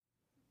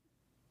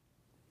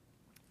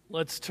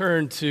Let's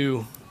turn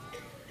to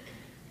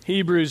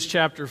Hebrews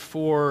chapter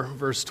 4,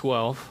 verse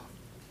 12.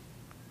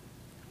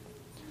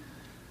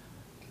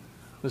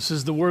 This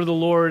is the word of the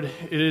Lord.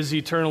 It is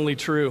eternally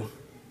true.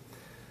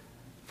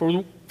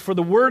 For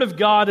the word of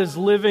God is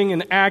living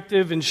and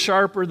active and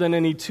sharper than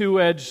any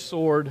two-edged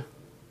sword,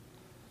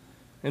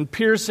 and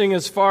piercing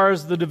as far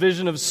as the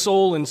division of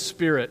soul and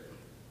spirit,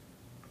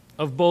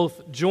 of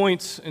both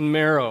joints and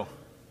marrow,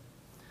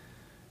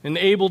 and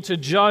able to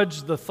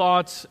judge the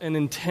thoughts and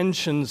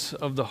intentions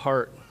of the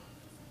heart.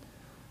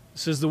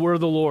 This is the word of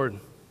the Lord.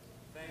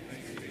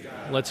 Thanks be to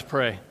God. Let's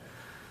pray.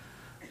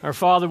 Our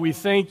Father, we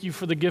thank you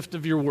for the gift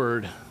of your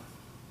word.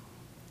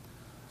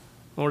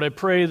 Lord, I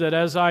pray that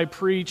as I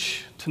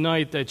preach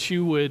tonight, that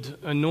you would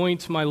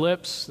anoint my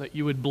lips, that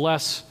you would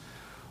bless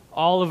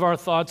all of our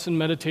thoughts and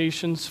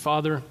meditations.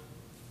 Father,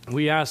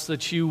 we ask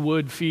that you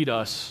would feed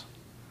us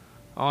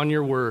on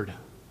your word.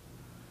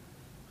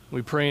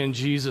 We pray in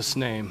Jesus'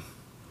 name.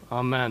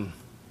 Amen.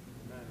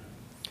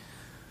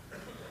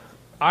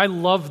 I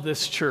love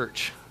this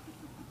church.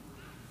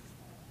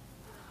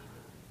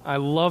 I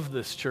love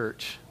this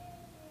church.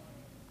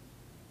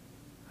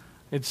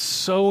 It's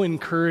so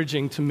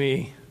encouraging to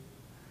me.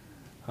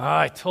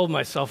 I told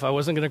myself I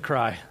wasn't going to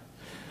cry.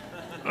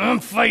 I'm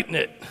fighting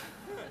it.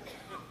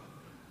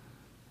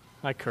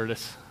 Hi,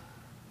 Curtis.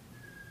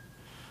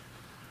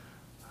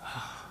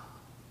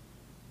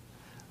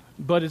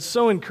 But it's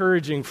so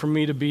encouraging for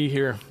me to be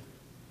here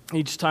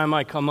each time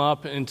I come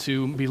up and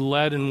to be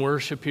led in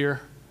worship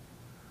here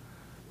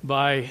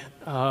by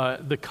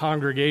the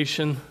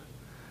congregation,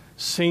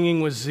 singing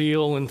with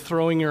zeal and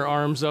throwing your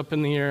arms up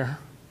in the air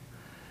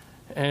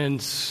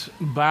and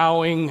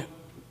bowing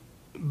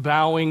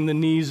the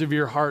knees of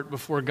your heart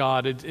before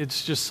God.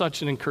 It's just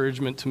such an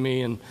encouragement to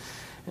me,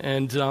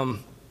 and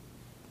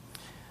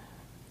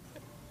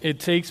it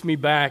takes me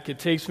back. It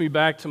takes me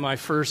back to my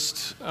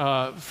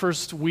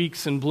first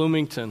weeks in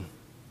Bloomington.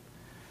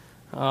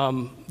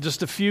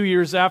 Just a few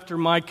years after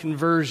my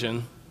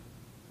conversion,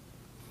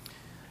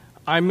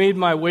 I made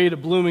my way to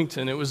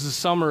Bloomington. It was the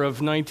summer of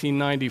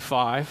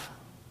 1995,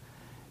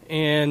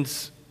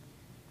 and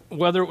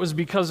whether it was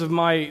because of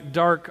my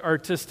dark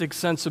artistic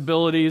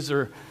sensibilities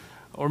or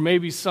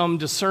maybe some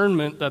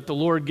discernment that the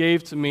Lord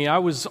gave to me, I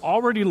was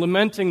already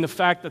lamenting the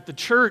fact that the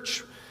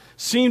church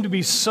seemed to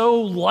be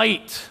so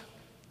light.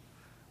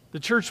 The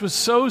church was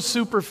so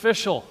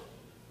superficial.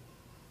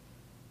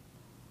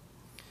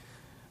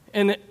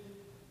 And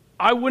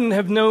I wouldn't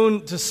have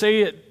known to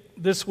say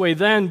it this way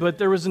then, but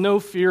there was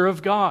no fear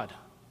of God.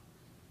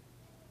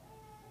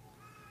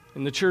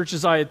 In the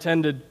churches I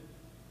attended,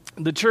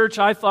 the church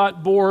I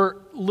thought bore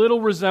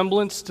little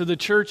resemblance to the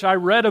church I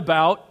read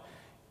about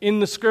in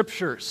the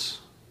Scriptures.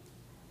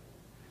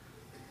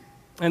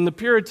 And the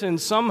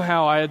Puritans,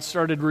 somehow I had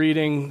started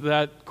reading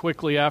that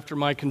quickly after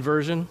my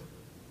conversion.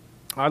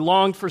 I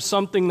longed for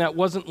something that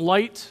wasn't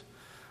light.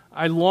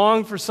 I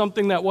longed for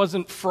something that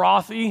wasn't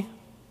frothy.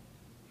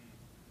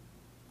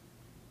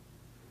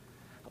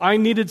 I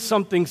needed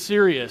something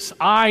serious.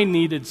 I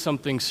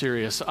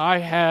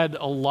had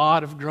a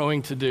lot of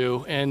growing to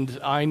do, and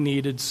I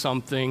needed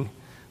something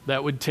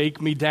that would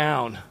take me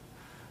down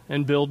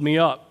and build me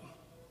up.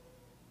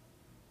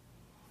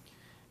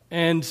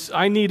 And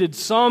I needed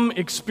some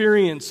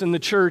experience in the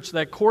church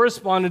that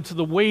corresponded to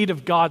the weight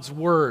of God's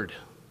Word.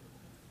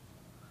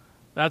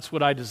 That's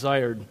what I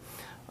desired.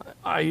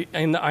 I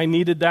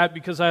needed that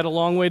because I had a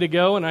long way to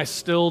go, and I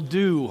still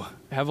do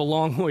have a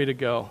long way to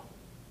go.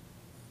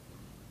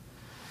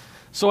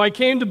 So I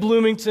came to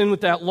Bloomington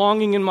with that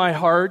longing in my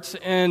heart,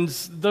 and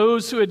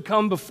those who had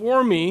come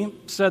before me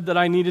said that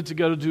I needed to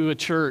go to a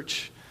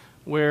church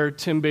where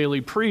Tim Bailey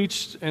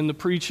preached, and the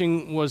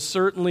preaching was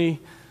certainly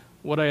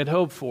what I had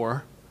hoped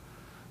for.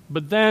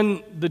 But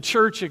then the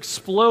church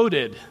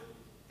exploded,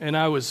 and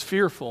I was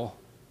fearful.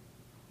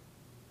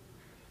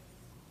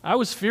 I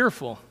was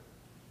fearful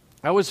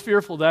that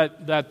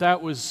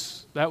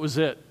was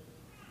it.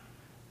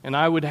 And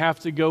I would have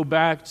to go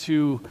back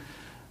to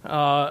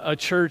a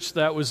church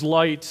that was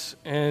light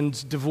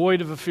and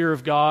devoid of a fear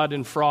of God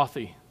and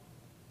frothy.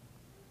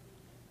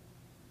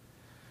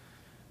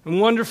 And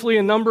wonderfully,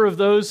 a number of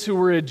those who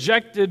were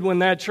ejected when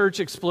that church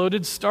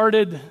exploded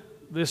started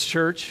this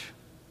church.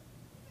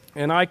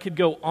 And I could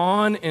go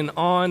on and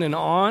on and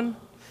on,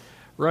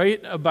 right,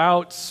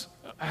 about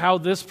how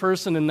this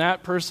person and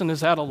that person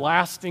has had a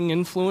lasting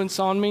influence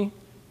on me.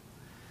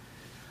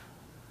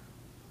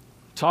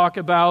 Talk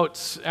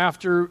about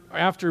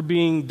after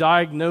being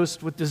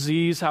diagnosed with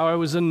disease, how I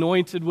was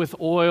anointed with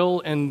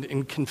oil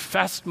and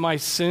confessed my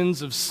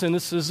sins of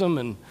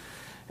cynicism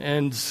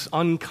and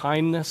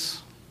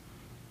unkindness.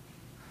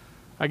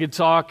 I could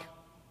talk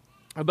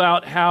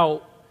about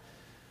how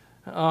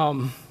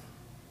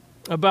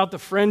about the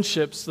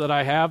friendships that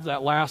I have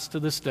that last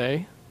to this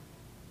day.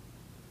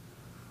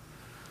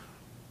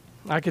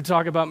 I could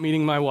talk about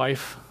meeting my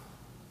wife,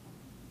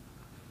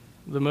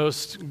 the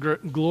most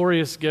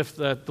glorious gift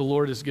that the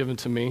Lord has given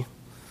to me.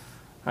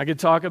 I could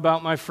talk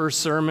about my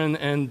first sermon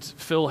and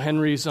Phil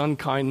Henry's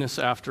unkindness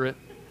after it.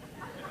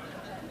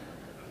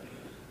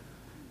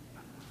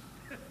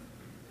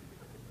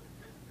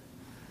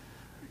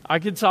 I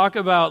could talk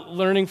about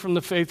learning from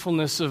the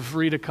faithfulness of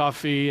Rita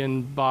Coffey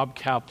and Bob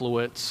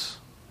Kaplowitz.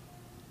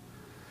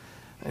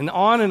 And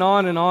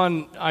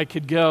on I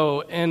could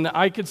go. And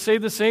I could say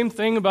the same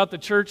thing about the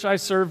church I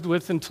served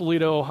with in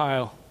Toledo,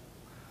 Ohio.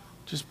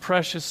 Just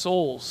precious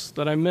souls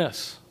that I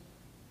miss.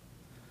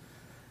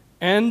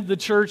 And the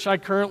church I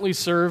currently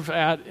serve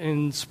at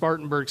in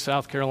Spartanburg,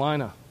 South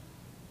Carolina.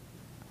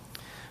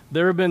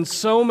 There have been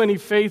so many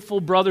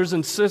faithful brothers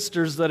and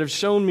sisters that have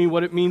shown me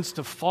what it means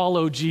to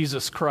follow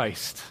Jesus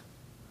Christ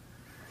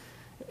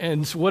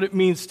and what it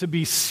means to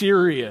be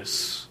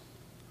serious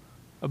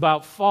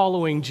about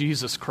following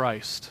Jesus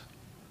Christ.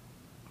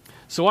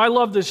 So I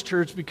love this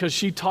church because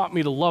she taught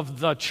me to love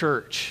the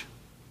church.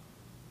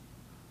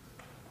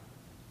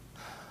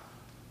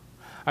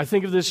 I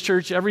think of this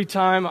church every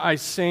time I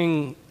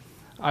sing,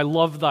 "I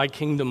love thy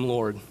kingdom,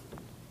 Lord."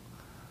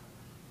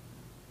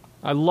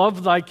 I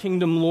love thy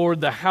kingdom,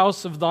 Lord, the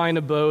house of thine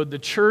abode, the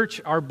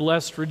church our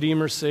blessed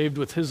Redeemer saved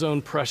with his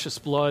own precious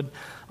blood.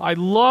 I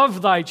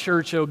love thy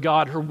church, O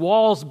God, her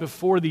walls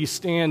before thee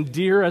stand,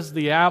 dear as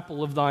the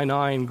apple of thine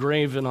eye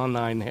engraven on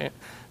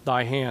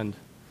thy hand.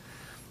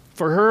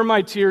 For her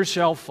my tears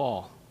shall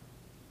fall,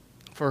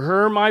 for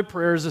her my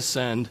prayers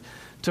ascend,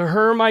 to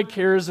her my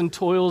cares and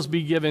toils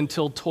be given,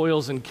 till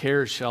toils and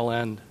cares shall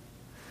end.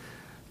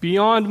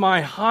 Beyond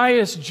my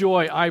highest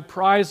joy, I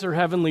prize her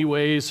heavenly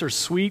ways, her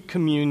sweet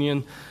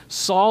communion,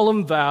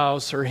 solemn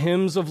vows, her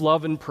hymns of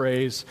love and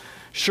praise.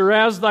 Sure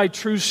as thy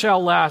truth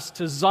shall last,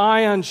 to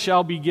Zion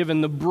shall be given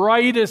the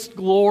brightest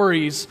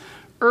glories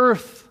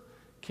earth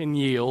can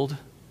yield,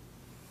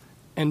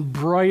 and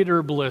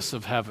brighter bliss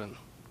of heaven.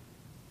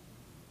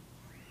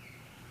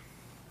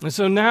 And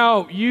so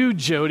now you,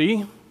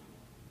 Jody,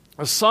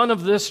 a son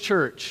of this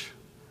church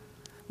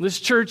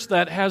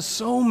that has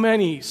so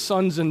many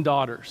sons and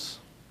daughters,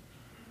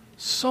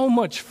 so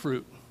much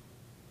fruit,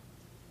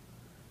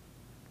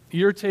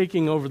 you're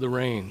taking over the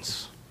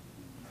reins.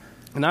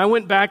 And I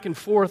went back and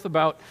forth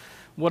about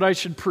what I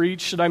should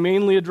preach. Should I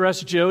mainly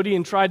address Jody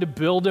and try to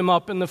build him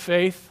up in the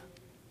faith?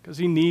 Because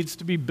he needs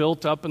to be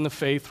built up in the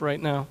faith right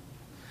now.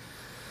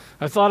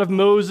 I thought of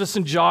Moses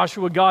and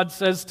Joshua. God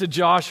says to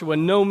Joshua,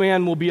 "No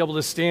man will be able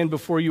to stand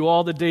before you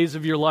all the days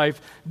of your life.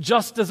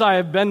 Just as I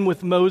have been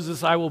with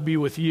Moses, I will be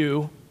with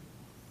you.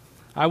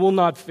 I will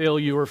not fail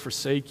you or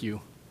forsake you."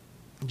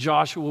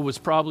 Joshua was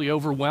probably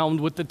overwhelmed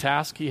with the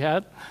task he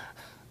had,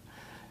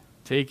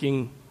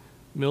 taking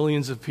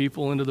millions of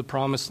people into the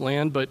promised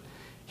land, but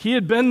he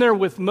had been there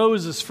with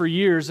Moses for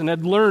years and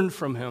had learned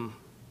from him.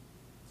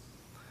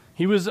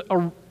 He was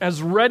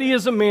as ready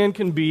as a man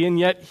can be, and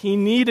yet he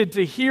needed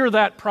to hear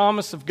that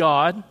promise of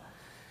God.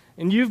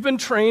 And you've been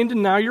trained,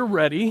 and now you're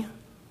ready,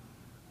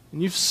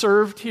 and you've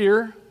served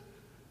here,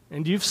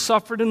 and you've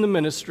suffered in the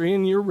ministry,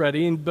 and you're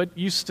ready, but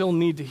you still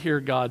need to hear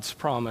God's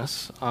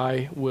promise.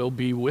 I will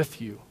be with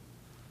you.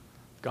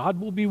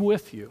 God will be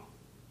with you.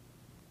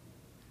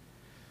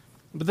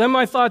 But then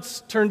my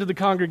thoughts turn to the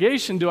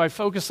congregation. Do I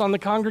focus on the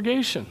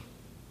congregation?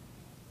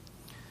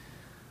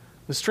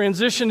 This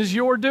transition is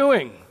your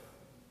doing.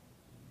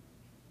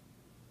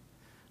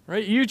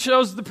 Right? You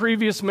chose the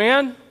previous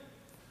man.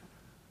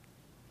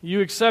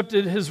 You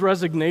accepted his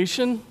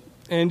resignation,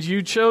 and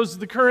you chose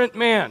the current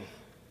man.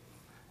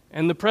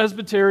 And the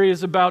presbytery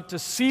is about to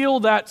seal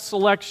that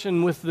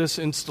selection with this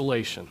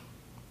installation.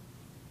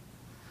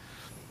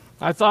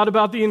 I thought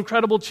about the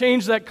incredible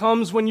change that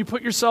comes when you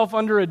put yourself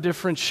under a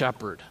different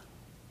shepherd.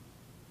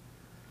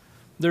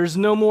 There's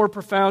no more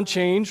profound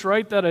change,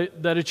 right,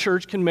 that a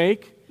church can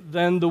make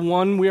than the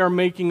one we are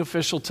making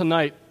official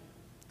tonight.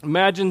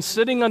 Imagine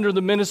sitting under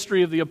the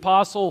ministry of the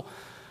Apostle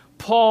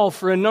Paul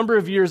for a number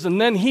of years, and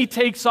then he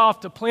takes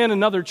off to plant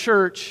another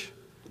church,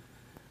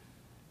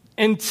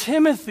 and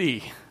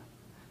Timothy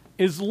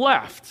is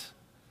left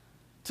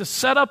to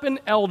set up an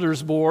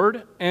elders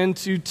board and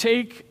to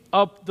take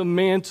up the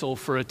mantle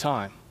for a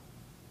time.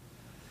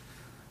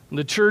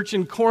 The church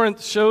in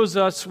Corinth shows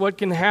us what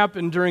can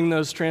happen during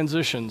those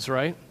transitions,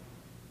 right?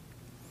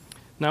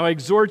 Now I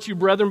exhort you,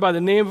 brethren, by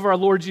the name of our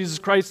Lord Jesus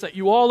Christ, that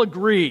you all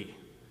agree,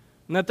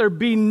 and that there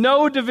be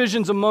no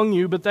divisions among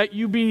you, but that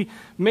you be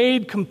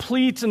made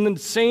complete in the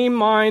same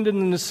mind and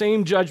in the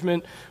same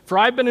judgment. For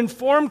I've been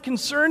informed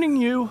concerning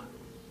you,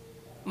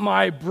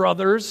 my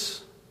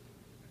brothers,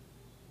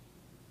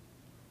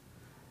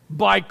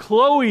 by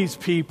Chloe's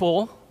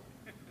people,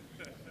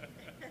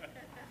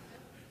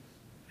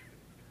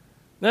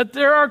 that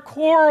there are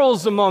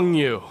quarrels among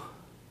you.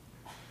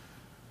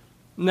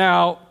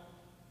 Now,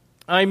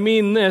 I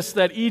mean this,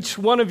 that each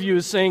one of you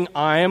is saying,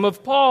 I am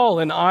of Paul,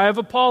 and I of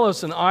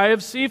Apollos, and I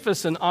of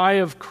Cephas, and I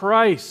of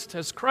Christ.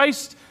 Has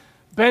Christ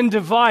been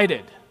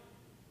divided?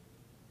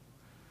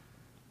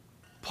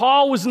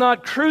 Paul was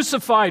not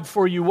crucified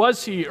for you,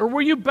 was he? Or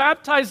were you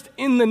baptized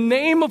in the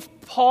name of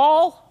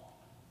Paul?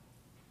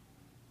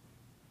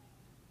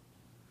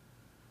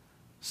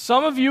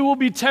 Some of you will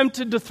be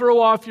tempted to throw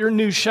off your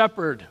new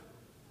shepherd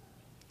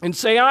and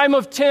say, I'm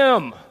of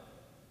Tim.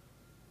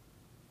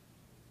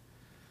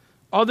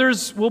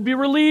 Others will be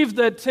relieved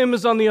that Tim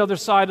is on the other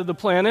side of the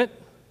planet.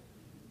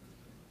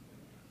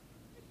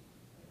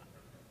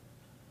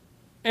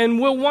 and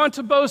will want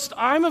to boast,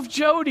 I'm of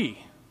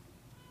Jody.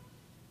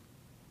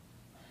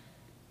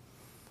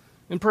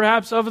 And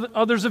perhaps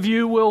others of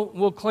you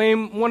will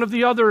claim one of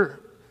the other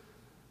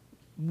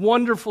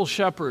wonderful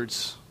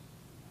shepherds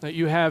that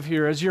you have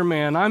here as your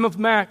man. I'm of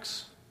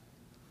Max.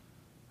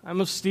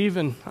 I'm of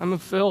Stephen. I'm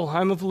of Phil.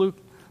 I'm of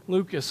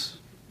Lucas.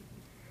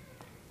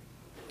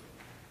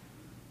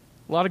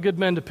 A lot of good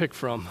men to pick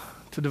from,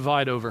 to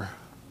divide over.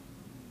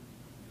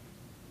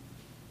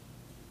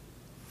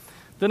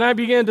 Then I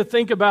began to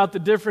think about the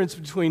difference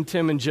between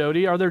Tim and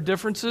Jody. Are there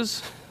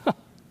differences?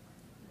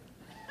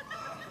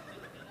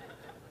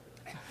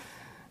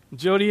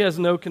 Jody has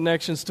no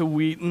connections to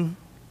Wheaton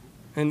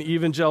and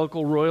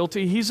evangelical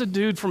royalty. He's a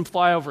dude from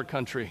flyover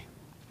country.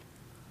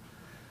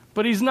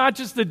 But he's not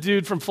just the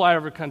dude from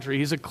flyover country.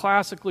 He's a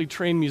classically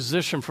trained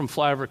musician from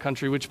flyover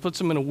country, which puts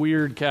him in a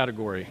weird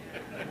category.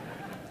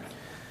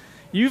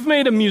 You've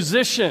made a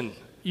musician.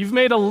 You've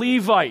made a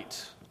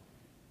Levite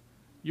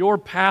your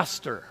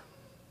pastor.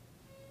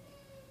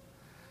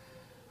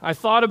 I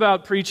thought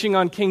about preaching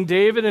on King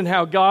David and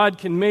how God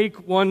can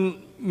make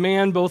one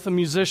man both a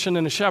musician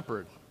and a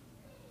shepherd.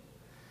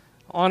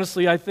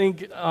 Honestly, I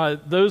think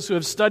those who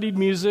have studied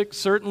music,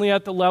 certainly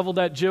at the level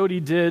that Jody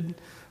did,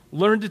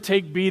 learn to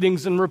take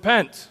beatings and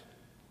repent.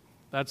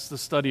 That's the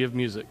study of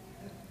music.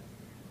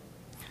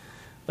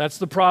 That's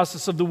the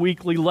process of the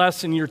weekly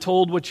lesson. You're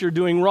told what you're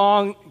doing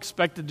wrong,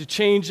 expected to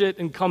change it,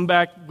 and come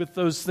back with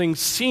those things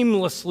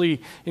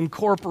seamlessly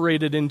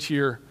incorporated into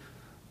your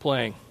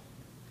playing.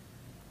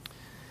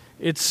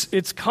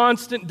 It's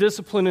constant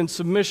discipline and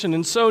submission.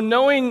 And so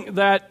knowing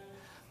that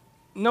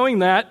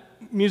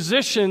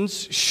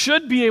musicians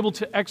should be able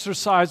to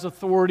exercise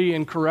authority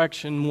and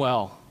correction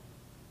well,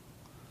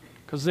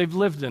 because they've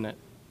lived in it.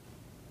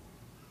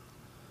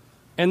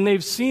 And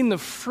they've seen the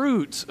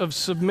fruit of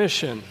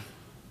submission.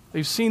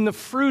 They've seen the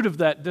fruit of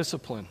that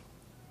discipline.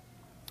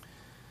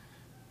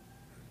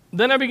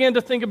 Then I began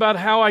to think about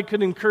how I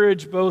could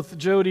encourage both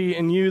Jody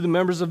and you, the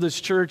members of this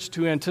church,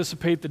 to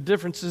anticipate the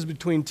differences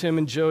between Tim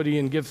and Jody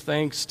and give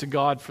thanks to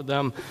God for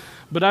them.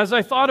 But as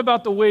I thought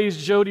about the ways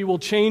Jody will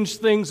change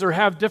things or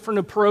have different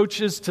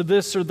approaches to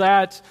this or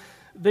that,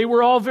 they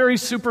were all very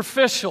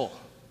superficial.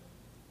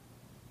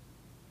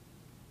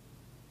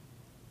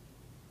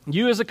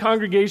 You as a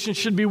congregation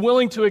should be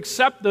willing to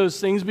accept those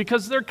things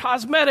because they're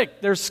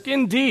cosmetic, they're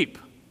skin deep,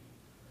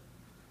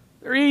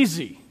 they're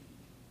easy.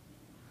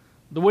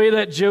 The way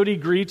that Jody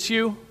greets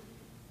you,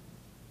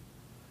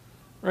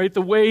 right?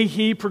 The way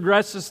he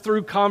progresses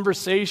through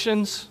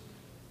conversations,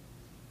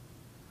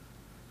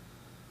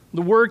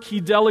 the work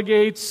he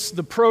delegates,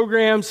 the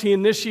programs he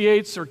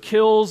initiates or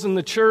kills in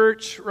the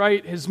church,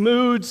 right? His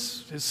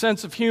moods, his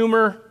sense of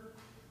humor,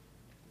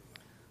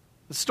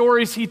 the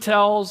stories he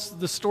tells,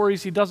 the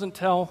stories he doesn't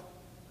tell,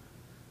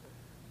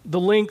 the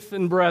length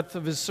and breadth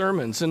of his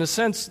sermons. In a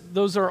sense,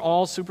 those are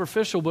all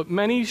superficial, but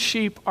many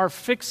sheep are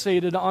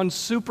fixated on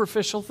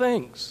superficial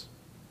things.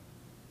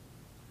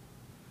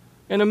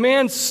 And a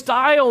man's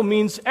style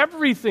means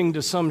everything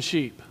to some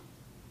sheep.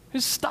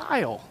 His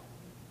style.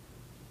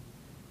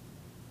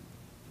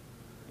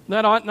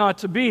 That ought not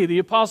to be. The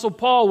Apostle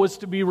Paul was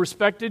to be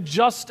respected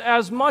just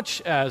as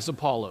much as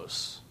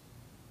Apollos.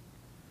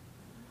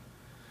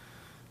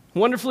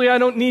 Wonderfully, I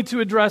don't need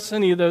to address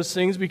any of those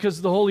things because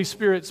the Holy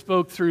Spirit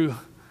spoke through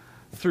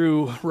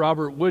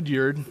Robert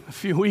Woodyard a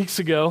few weeks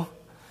ago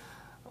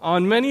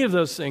on many of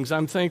those things.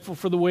 I'm thankful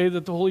for the way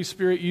that the Holy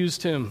Spirit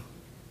used him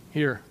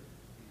here.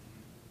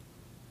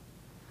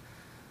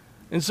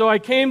 And so I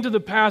came to the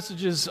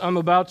passages I'm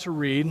about to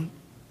read,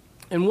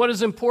 and what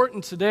is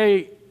important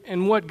today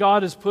and what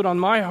God has put on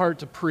my heart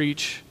to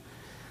preach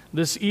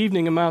this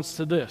evening amounts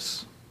to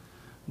this.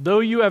 Though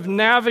you have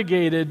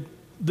navigated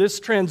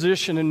this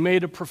transition and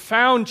made a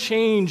profound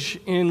change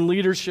in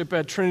leadership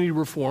at Trinity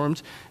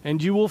Reformed,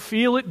 and you will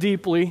feel it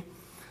deeply.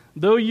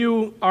 Though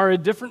you are a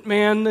different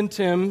man than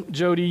Tim,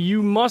 Jody,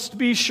 you must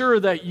be sure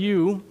that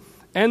you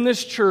and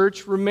this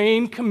church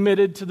remain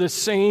committed to the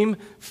same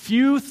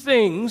few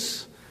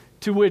things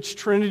to which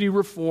Trinity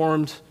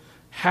Reformed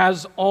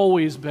has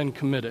always been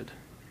committed.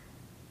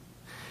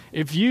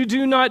 If you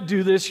do not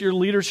do this, your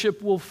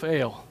leadership will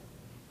fail.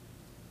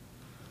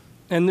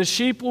 And the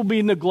sheep will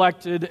be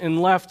neglected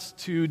and left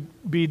to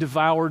be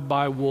devoured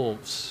by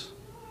wolves.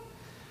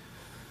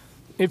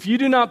 If you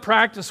do not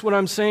practice what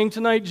I'm saying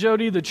tonight,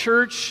 Jody, the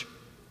church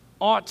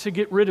ought to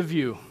get rid of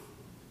you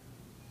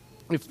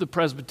if the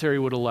presbytery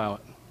would allow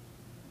it.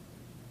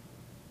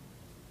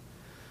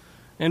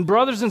 And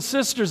brothers and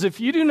sisters, if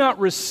you do not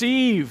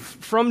receive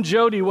from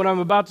Jody what I'm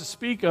about to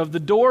speak of, the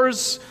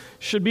doors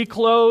should be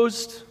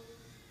closed,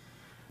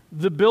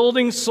 the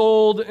building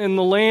sold, and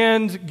the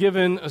land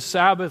given a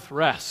Sabbath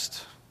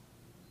rest.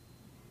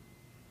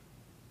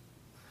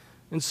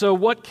 And so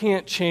what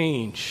can't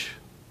change?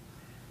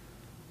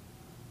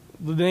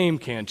 The name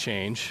can't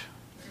change.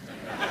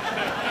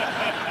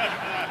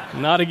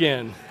 Not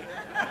again.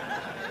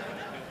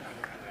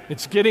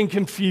 It's getting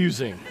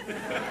confusing.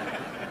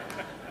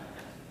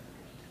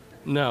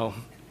 No.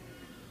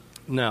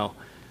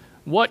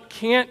 What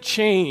can't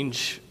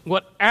change,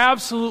 what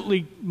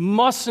absolutely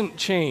mustn't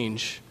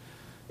change,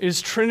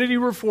 is Trinity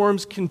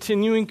Reform's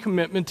continuing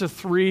commitment to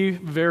three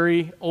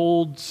very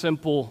old,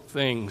 simple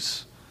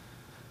things.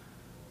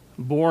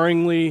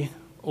 Boringly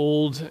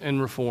old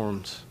and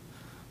reformed.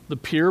 The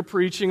pure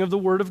preaching of the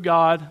Word of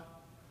God,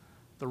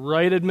 the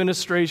right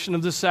administration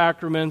of the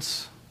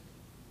sacraments,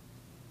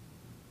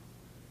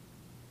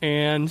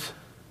 and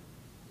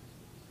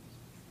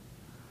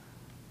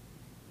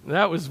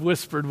that was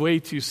whispered way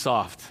too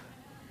soft,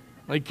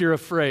 like you're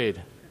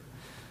afraid.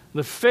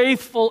 The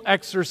faithful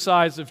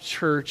exercise of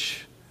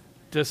church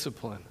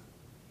discipline.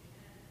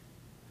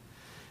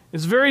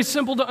 It's very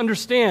simple to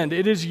understand.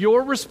 It is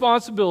your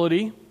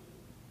responsibility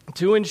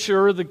to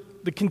ensure the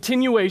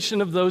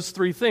continuation of those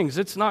three things.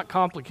 It's not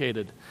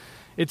complicated.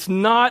 It's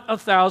not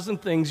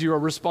 1,000 things you are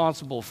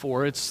responsible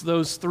for. It's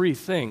those three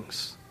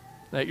things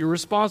that you're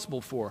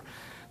responsible for.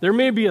 There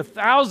may be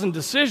 1,000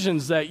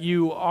 decisions that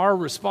you are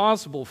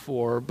responsible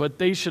for, but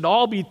they should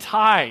all be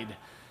tied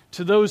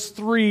to those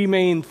three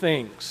main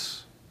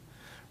things.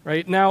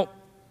 Right? Now,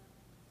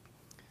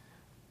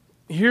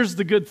 here's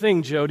the good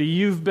thing, Jody.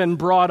 You've been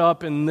brought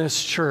up in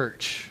this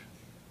church.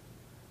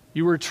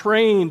 You were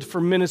trained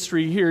for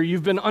ministry here.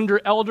 You've been under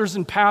elders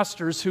and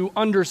pastors who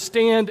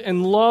understand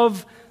and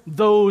love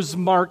those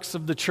marks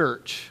of the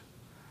church.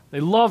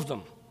 They love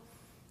them.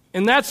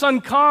 And that's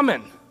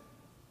uncommon.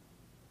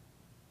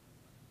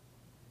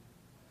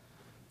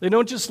 They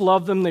don't just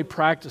love them, they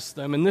practice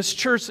them. And this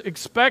church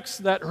expects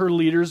that her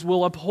leaders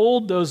will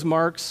uphold those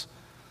marks.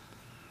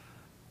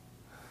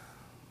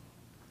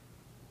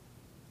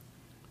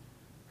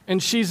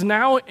 And she's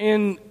now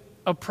in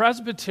a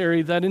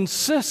presbytery that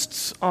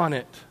insists on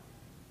it.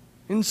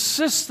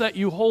 Insists that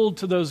you hold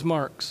to those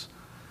marks.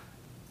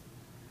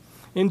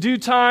 In due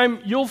time,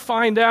 you'll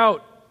find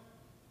out,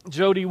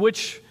 Jody,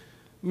 which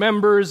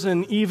members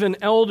and even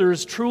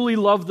elders truly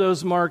love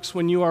those marks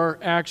when you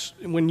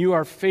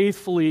are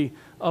faithfully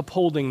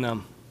upholding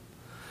them.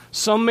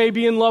 Some may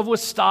be in love with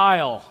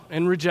style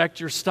and reject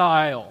your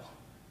style.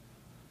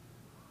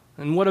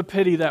 And what a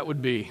pity that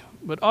would be.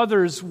 But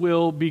others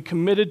will be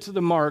committed to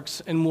the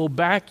marks and will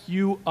back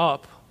you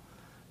up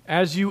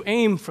as you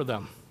aim for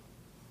them.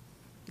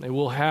 You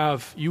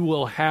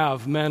will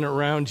have men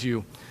around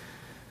you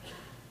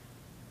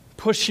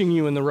pushing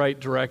you in the right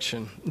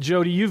direction.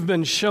 Jody, you've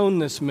been shown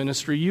this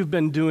ministry. You've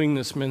been doing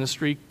this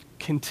ministry.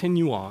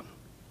 Continue on.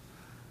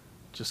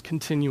 Just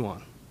continue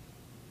on.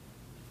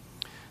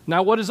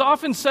 Now, what is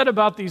often said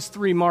about these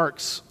three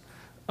marks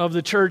of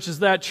the church is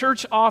that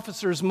church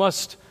officers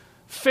must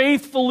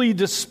faithfully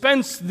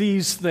dispense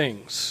these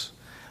things.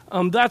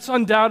 That's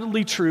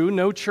undoubtedly true.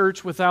 No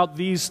church without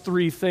these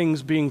three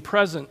things being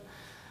present.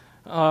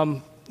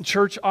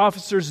 Church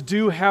officers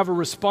do have a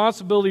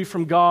responsibility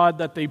from God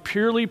that they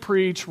purely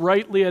preach,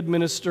 rightly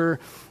administer,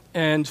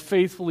 and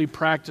faithfully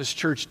practice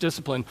church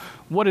discipline.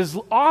 What is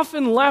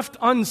often left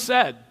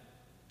unsaid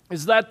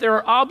is that there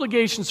are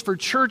obligations for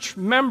church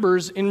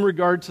members in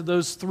regard to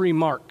those three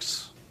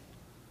marks.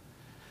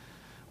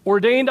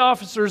 Ordained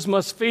officers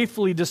must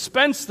faithfully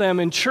dispense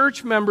them, and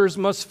church members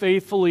must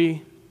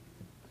faithfully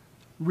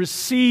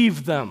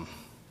receive them.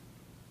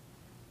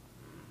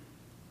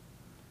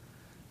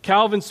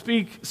 Calvin,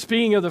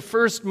 speaking of the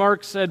first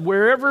mark, said,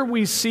 "Wherever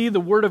we see the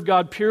word of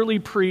God purely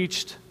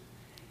preached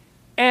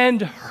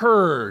and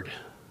heard,"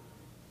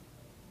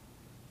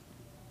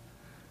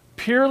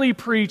 purely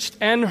preached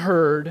and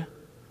heard,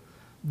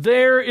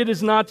 there it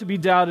is not to be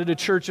doubted a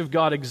church of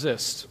God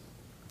exists.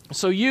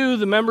 So you,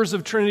 the members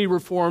of Trinity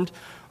Reformed,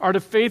 are to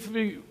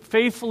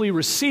faithfully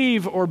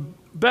receive, or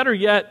better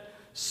yet,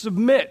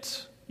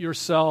 submit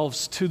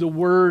yourselves to the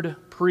word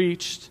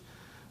preached,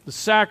 the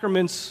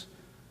sacraments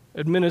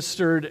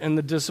administered, and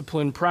the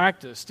discipline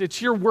practiced. It's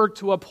your work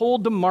to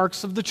uphold the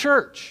marks of the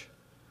church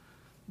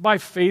by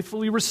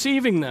faithfully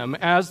receiving them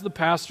as the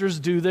pastors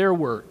do their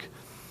work.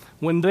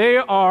 When they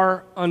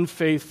are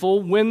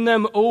unfaithful, win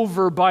them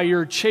over by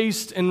your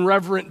chaste and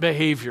reverent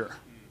behavior.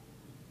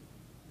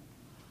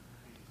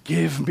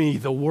 Give me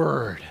the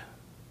word.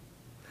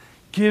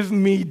 Give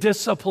me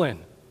discipline.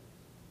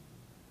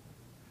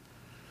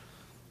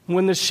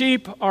 When the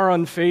sheep are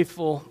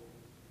unfaithful,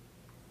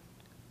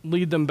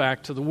 lead them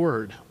back to the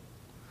word.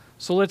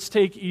 So let's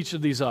take each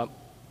of these up.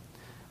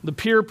 The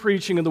pure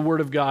preaching of the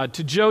word of God.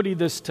 To Jody,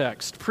 this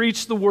text: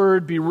 preach the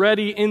word, be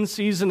ready in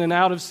season and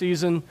out of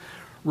season,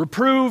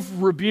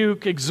 reprove,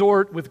 rebuke,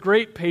 exhort with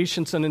great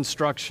patience and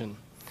instruction.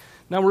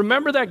 Now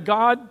remember that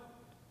God,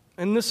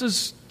 and this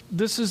is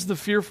the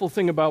fearful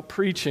thing about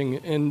preaching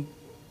and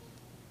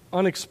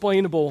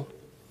unexplainable,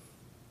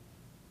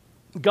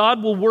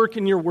 God will work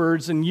in your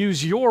words and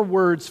use your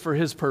words for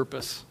his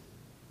purpose.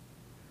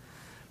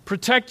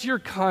 Protect your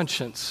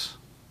conscience,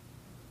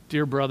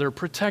 dear brother.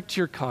 Protect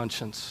your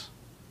conscience.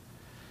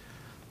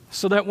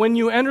 So that when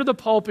you enter the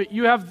pulpit,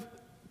 you have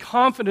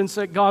confidence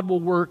that God will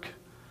work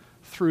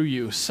through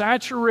you.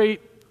 Saturate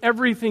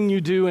everything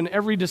you do and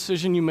every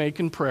decision you make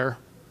in prayer.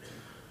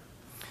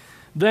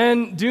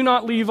 Then do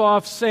not leave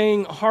off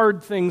saying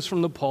hard things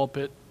from the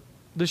pulpit.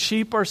 The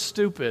sheep are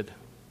stupid.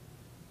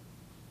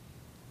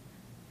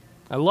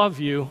 I love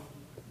you.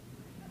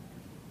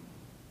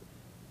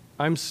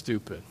 I'm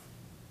stupid.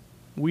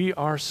 We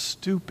are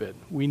stupid.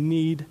 We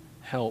need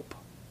help.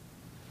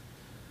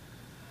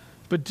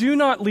 But do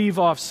not leave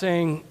off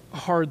saying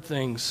hard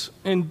things,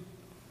 and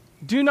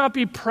do not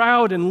be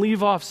proud and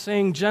leave off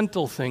saying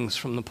gentle things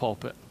from the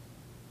pulpit.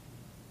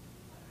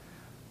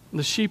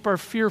 The sheep are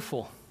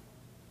fearful.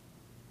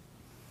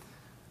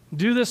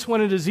 Do this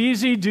when it is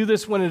easy. Do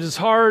this when it is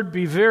hard.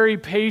 Be very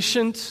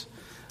patient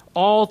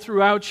all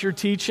throughout your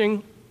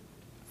teaching.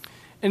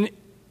 And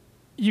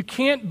you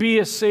can't be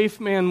a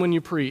safe man when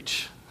you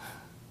preach.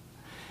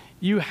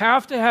 You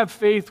have to have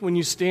faith when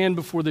you stand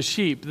before the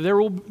sheep. There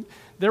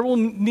will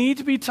need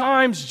to be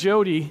times,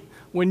 Jody,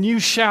 when you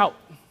shout.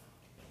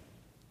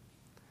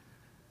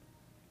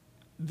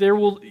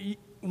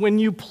 When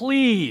you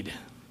plead,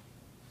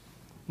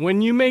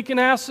 when you make an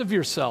ass of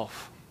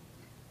yourself.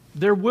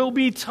 There will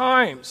be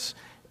times,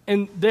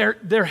 and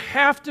there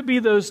have to be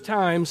those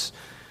times,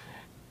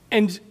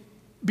 and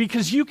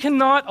because you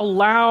cannot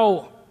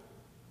allow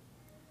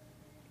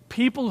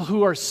people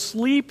who are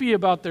sleepy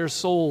about their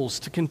souls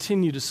to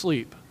continue to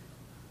sleep.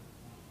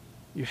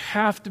 You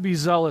have to be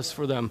zealous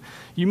for them.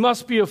 You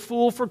must be a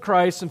fool for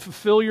Christ and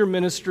fulfill your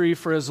ministry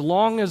for as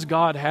long as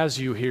God has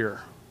you here.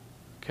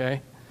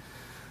 Okay?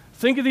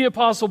 Think of the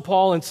Apostle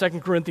Paul in 2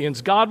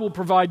 Corinthians. God will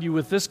provide you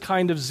with this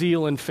kind of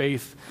zeal and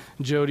faith,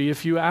 Jody,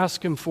 if you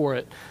ask him for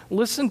it.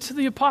 Listen to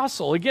the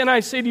apostle. Again,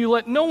 I say to you,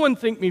 let no one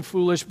think me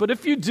foolish, but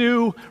if you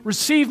do,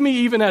 receive me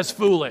even as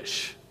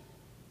foolish,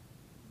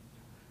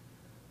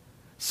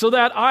 so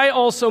that I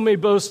also may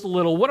boast a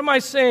little. What am I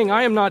saying?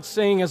 I am not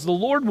saying as the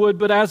Lord would,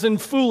 but as in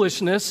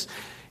foolishness,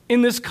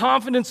 in this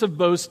confidence of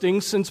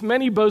boasting, since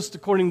many boast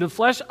according to the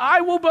flesh,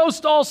 I will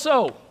boast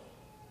also.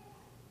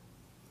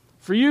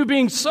 For you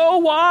being so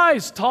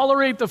wise,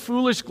 tolerate the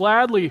foolish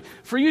gladly.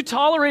 For you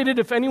tolerate it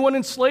if anyone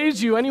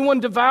enslaves you, anyone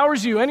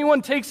devours you,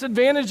 anyone takes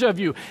advantage of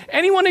you,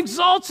 anyone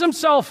exalts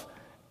himself.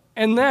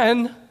 And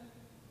then,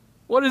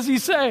 what does he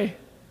say?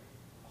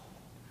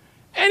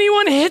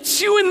 Anyone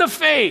hits you in the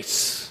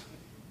face.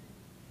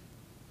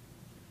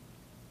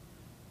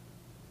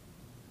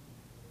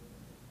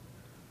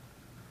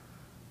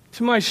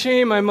 To my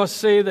shame, I must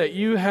say that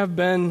you have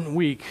been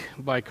weak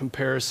by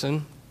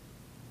comparison.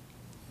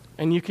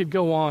 And you could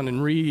go on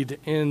and read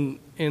in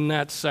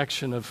that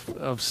section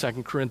of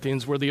 2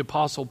 Corinthians where the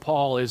Apostle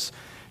Paul is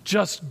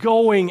just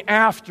going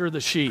after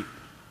the sheep,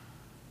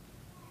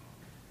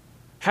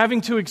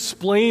 having to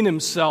explain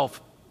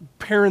himself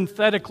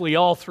parenthetically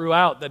all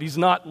throughout that he's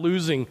not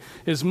losing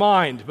his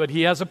mind, but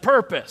he has a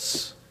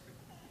purpose.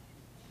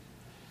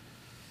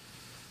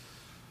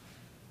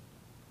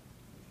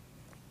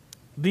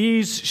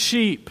 These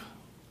sheep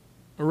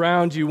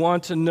around you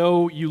want to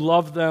know you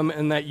love them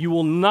and that you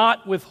will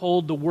not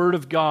withhold the word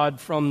of God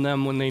from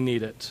them when they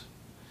need it.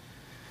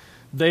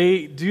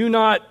 They do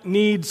not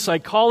need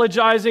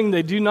psychologizing.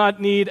 They do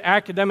not need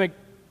academic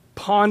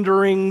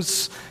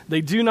ponderings.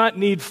 They do not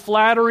need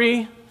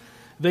flattery.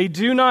 They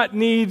do not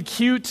need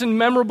cute and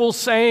memorable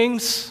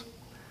sayings.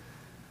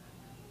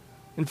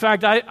 In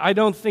fact, I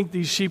don't think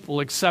these sheep will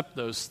accept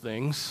those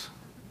things.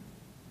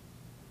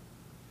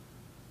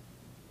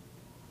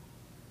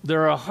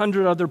 There are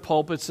 100 other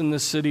pulpits in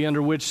this city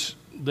under which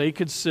they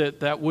could sit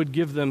that would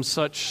give them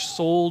such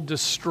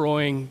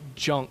soul-destroying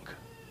junk.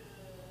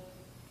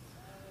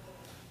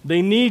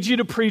 They need you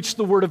to preach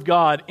the Word of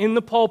God in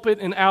the pulpit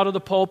and out of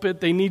the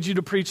pulpit. They need you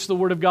to preach the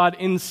Word of God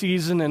in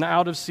season and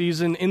out of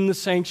season, in the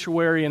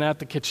sanctuary and at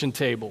the kitchen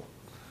table.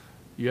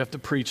 You have to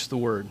preach the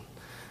Word.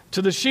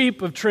 To the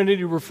sheep of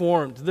Trinity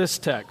Reformed, this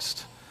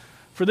text.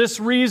 For this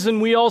reason,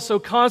 we also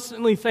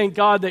constantly thank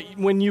God that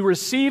when you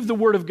received the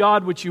word of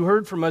God which you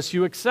heard from us,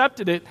 you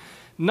accepted it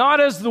not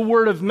as the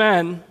word of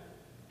men,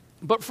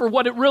 but for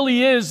what it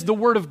really is, the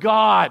word of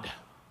God,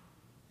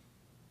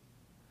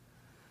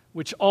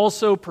 which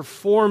also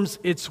performs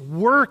its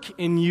work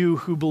in you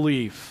who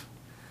believe.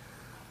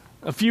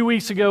 A few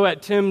weeks ago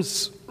at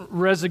Tim's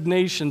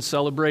resignation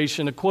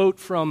celebration, a quote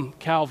from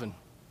Calvin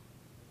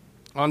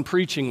on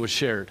preaching was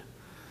shared.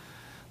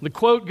 The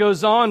quote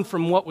goes on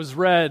from what was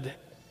read,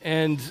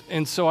 and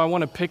so I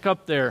want to pick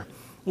up there.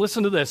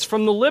 Listen to this.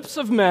 From the lips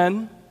of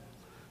men,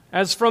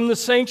 as from the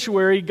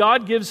sanctuary,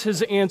 God gives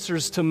his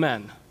answers to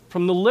men.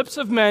 From the lips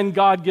of men,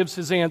 God gives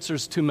his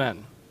answers to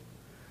men.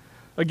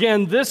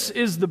 Again, this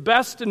is the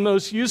best and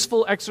most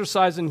useful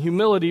exercise in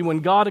humility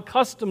when God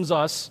accustoms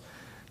us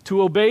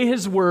to obey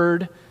his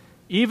word,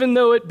 even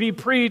though it be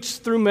preached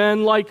through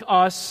men like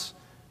us,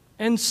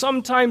 and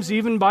sometimes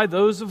even by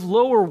those of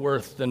lower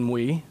worth than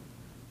we.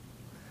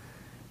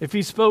 If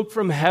he spoke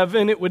from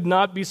heaven, it would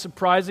not be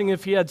surprising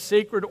if he had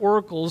sacred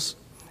oracles,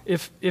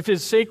 if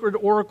his sacred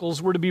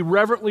oracles were to be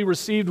reverently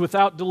received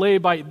without delay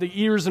by the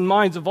ears and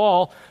minds of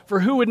all. For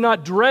who would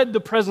not dread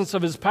the presence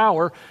of his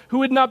power? Who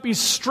would not be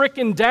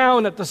stricken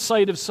down at the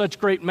sight of such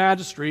great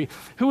majesty?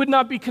 Who would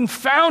not be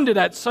confounded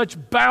at such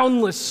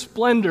boundless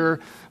splendor?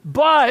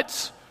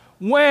 But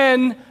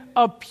when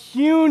a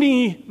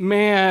puny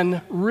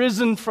man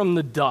risen from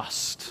the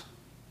dust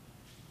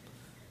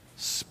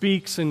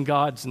speaks in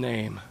God's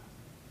name,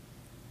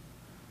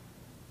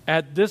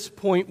 At this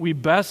point, we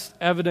best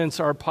evidence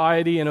our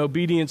piety and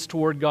obedience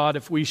toward God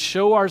if we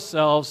show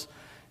ourselves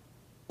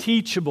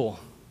teachable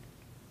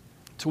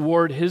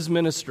toward his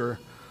minister,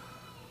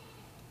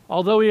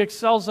 although he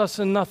excels us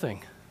in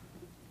nothing.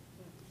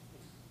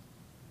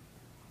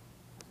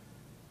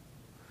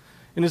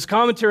 In his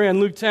commentary on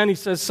Luke 10, he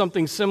says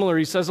something similar.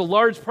 He says, a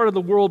large part of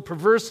the world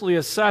perversely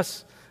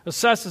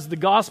assesses the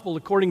gospel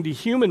according to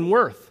human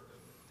worth,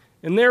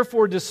 and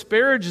therefore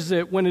disparages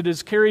it when it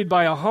is carried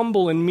by a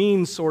humble and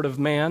mean sort of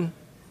man.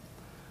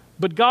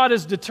 But God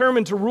is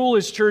determined to rule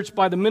his church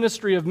by the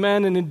ministry of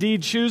men, and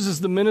indeed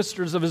chooses the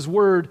ministers of his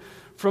word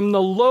from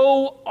the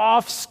low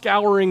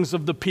off-scourings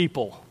of the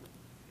people.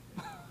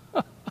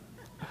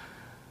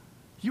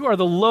 You are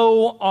the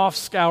low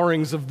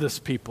off-scourings of this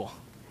people.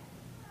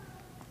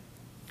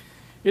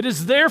 It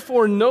is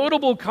therefore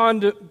notable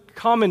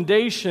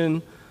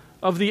commendation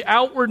of the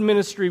outward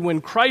ministry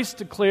when Christ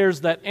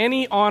declares that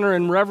any honor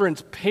and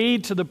reverence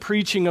paid to the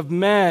preaching of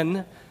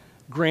men,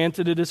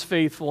 granted it is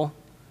faithful,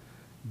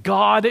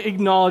 God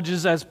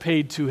acknowledges as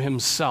paid to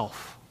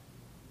himself.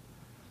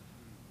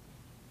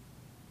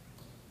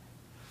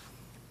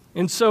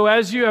 And so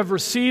as you have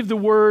received the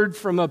word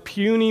from a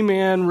puny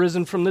man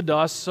risen from the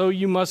dust, so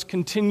you must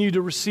continue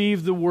to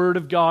receive the word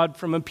of God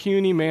from a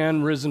puny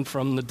man risen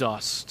from the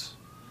dust.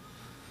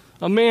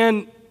 A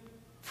man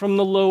from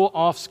the low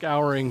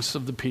off-scourings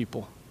of the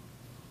people.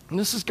 And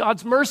this is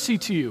God's mercy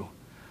to you.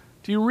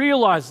 Do you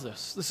realize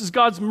this? This is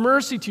God's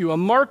mercy to you. A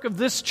mark of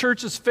this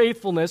church's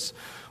faithfulness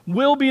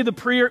will be the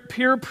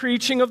pure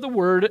preaching of the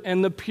word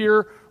and the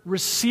pure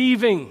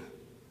receiving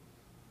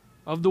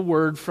of the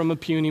word from a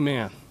puny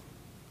man.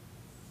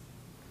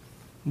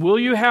 Will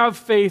you have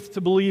faith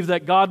to believe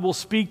that God will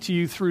speak to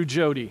you through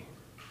Jody?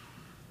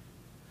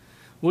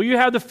 Will you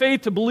have the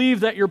faith to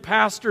believe that your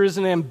pastor is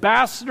an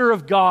ambassador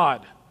of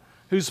God,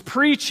 whose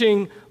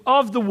preaching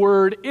of the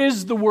word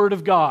is the word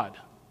of God,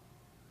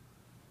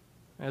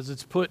 as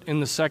it's put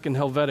in the Second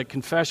Helvetic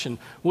Confession?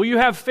 Will you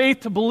have faith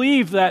to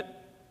believe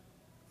that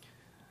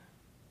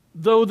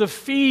though the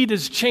feed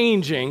is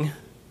changing,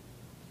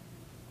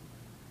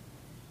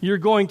 you're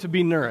going to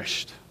be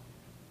nourished?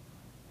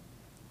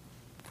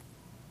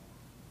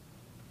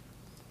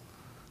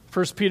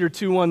 1 Peter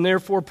 2:1,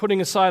 therefore,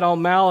 putting aside all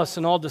malice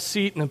and all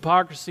deceit and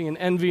hypocrisy and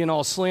envy and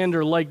all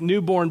slander, like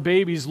newborn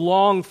babies,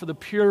 long for the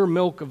pure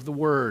milk of the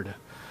word,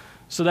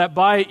 so that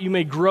by it you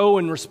may grow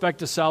in respect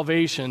to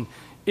salvation,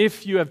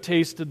 if you have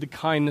tasted the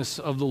kindness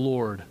of the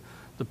Lord.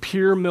 The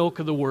pure milk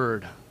of the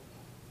word,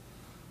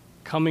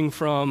 coming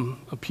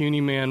from a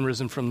puny man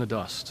risen from the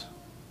dust.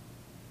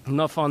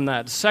 Enough on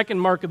that.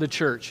 Second mark of the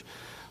church,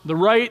 the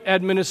right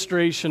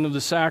administration of the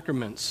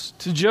sacraments.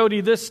 To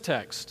Jody, this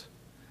text.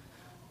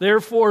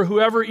 Therefore,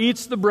 whoever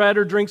eats the bread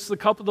or drinks the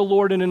cup of the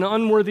Lord in an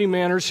unworthy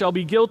manner shall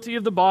be guilty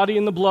of the body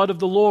and the blood of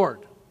the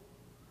Lord.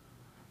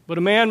 But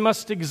a man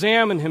must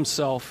examine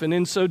himself, and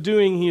in so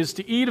doing he is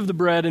to eat of the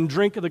bread and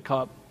drink of the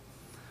cup.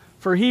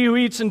 For he who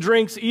eats and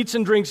drinks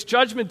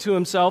judgment to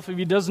himself if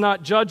he does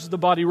not judge the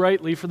body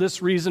rightly. For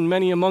this reason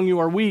many among you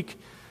are weak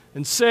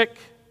and sick,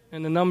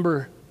 and a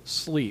number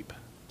sleep.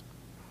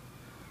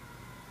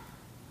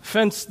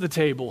 Fence the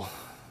table.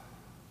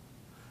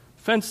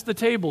 Fence the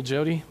table,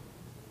 Jody.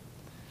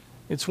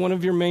 It's one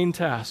of your main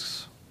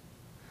tasks.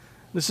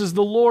 This is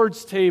the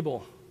Lord's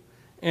table,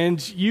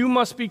 and you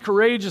must be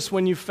courageous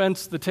when you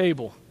fence the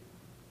table.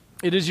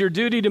 It is your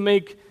duty to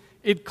make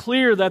it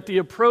clear that the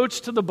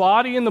approach to the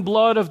body and the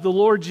blood of the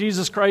Lord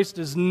Jesus Christ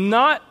is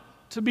not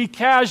to be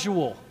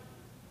casual.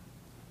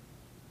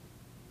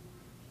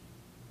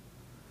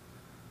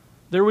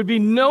 There would be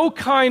no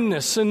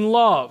kindness and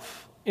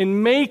love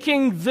in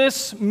making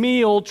this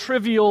meal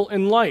trivial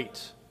and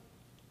light.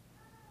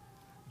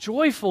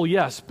 Joyful,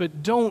 yes,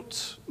 but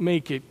don't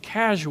make it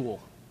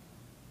casual.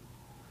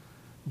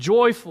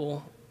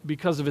 Joyful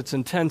because of its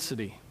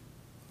intensity.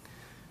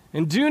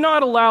 And do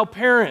not allow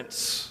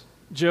parents,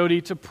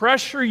 Jody, to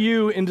pressure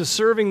you into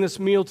serving this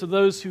meal to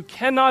those who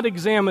cannot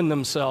examine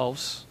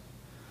themselves.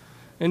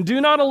 And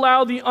do not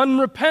allow the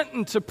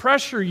unrepentant to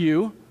pressure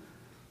you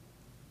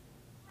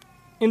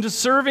into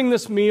serving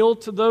this meal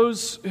to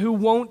those who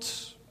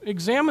won't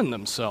examine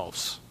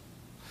themselves,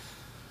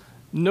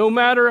 no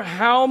matter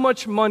how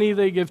much money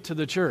they give to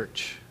the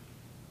church.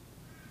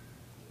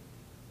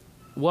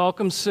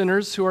 Welcome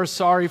sinners who are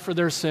sorry for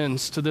their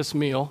sins to this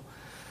meal,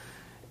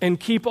 and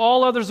keep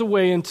all others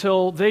away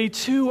until they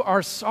too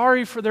are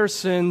sorry for their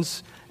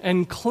sins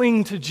and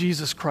cling to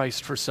Jesus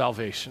Christ for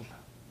salvation.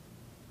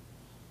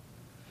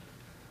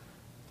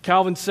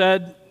 Calvin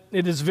said,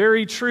 "It is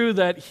very true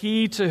that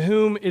he to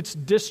whom its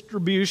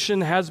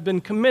distribution has been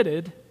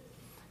committed,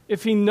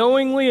 if he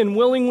knowingly and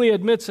willingly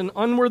admits an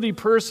unworthy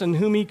person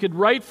whom he could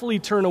rightfully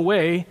turn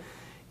away,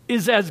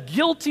 is as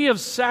guilty of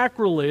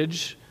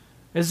sacrilege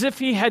as if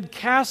he had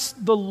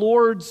cast the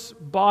Lord's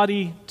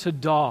body to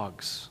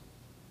dogs."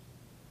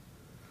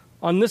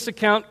 On this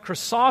account,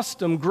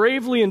 Chrysostom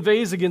gravely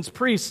inveighs against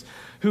priests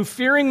who,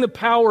 fearing the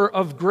power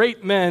of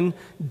great men,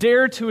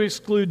 dare to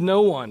exclude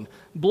no one.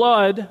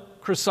 Blood,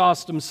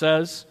 Chrysostom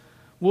says,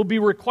 will be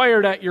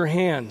required at your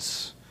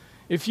hands.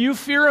 If you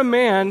fear a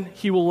man,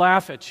 he will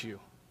laugh at you.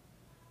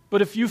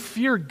 But if you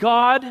fear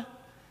God,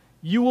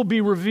 you will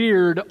be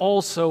revered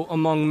also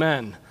among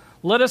men.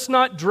 Let us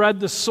not dread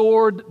the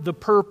sword, the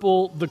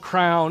purple, the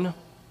crown.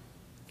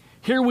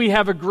 Here we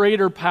have a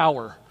greater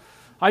power.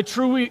 I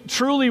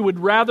truly would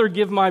rather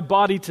give my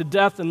body to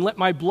death and let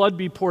my blood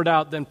be poured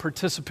out than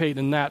participate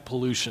in that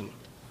pollution,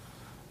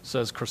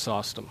 says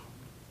Chrysostom.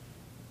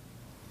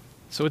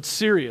 So it's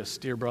serious,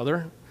 dear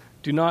brother.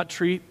 Do not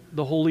treat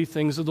the holy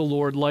things of the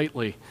Lord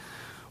lightly.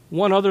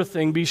 One other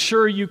thing, be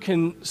sure you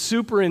can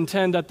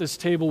superintend at this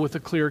table with a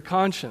clear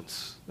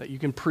conscience, that you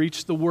can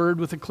preach the word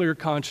with a clear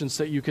conscience,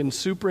 that you can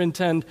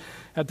superintend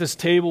at this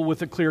table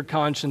with a clear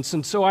conscience.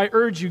 And so I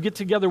urge you, get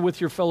together with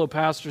your fellow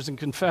pastors and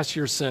confess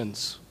your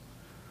sins,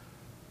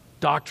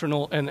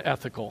 doctrinal and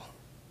ethical.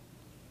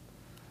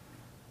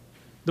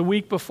 The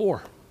week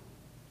before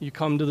you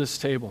come to this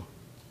table.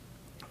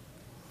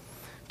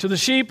 To the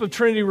sheep of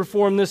Trinity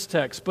Reform, this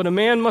text, but a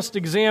man must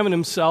examine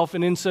himself,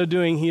 and in so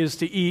doing he is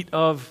to eat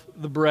of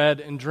the bread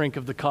and drink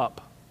of the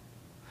cup.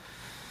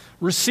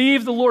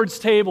 Receive the Lord's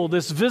table,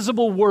 this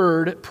visible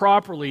word,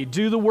 properly.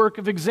 Do the work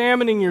of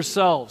examining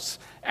yourselves.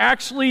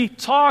 Actually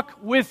talk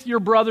with your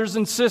brothers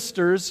and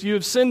sisters you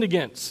have sinned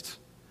against.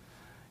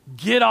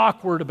 Get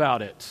awkward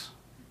about it,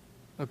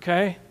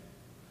 okay?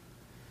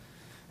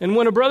 And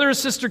when a brother or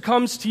sister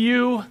comes to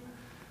you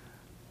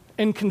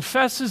and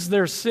confesses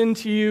their sin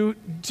to you,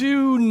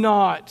 do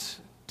not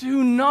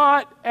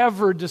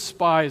ever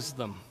despise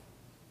them.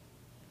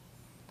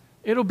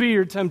 It'll be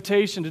your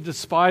temptation to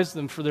despise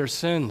them for their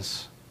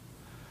sins.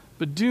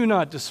 But do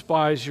not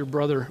despise your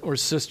brother or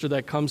sister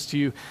that comes to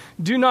you.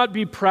 Do not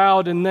be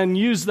proud and then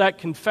use that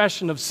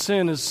confession of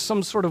sin as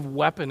some sort of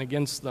weapon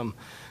against them.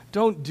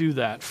 Don't do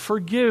that.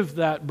 Forgive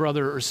that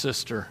brother or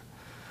sister.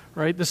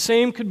 Right? The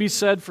same could be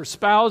said for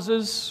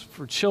spouses,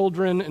 for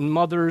children and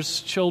mothers,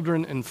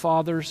 children and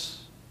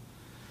fathers,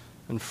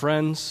 and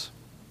friends.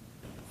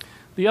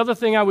 The other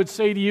thing I would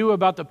say to you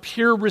about the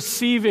pure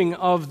receiving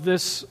of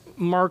this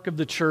mark of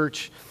the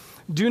church,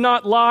 do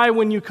not lie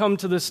when you come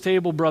to this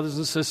table, brothers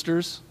and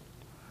sisters.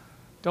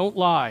 Don't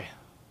lie.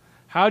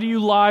 How do you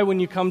lie when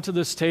you come to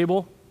this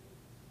table?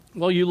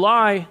 Well, you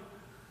lie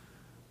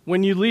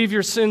when you leave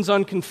your sins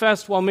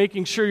unconfessed while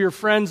making sure your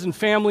friends and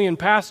family and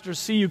pastors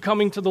see you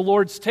coming to the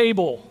Lord's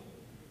table.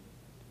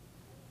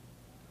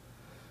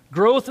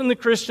 Growth in the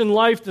Christian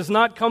life does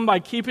not come by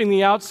keeping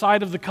the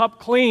outside of the cup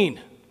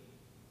clean.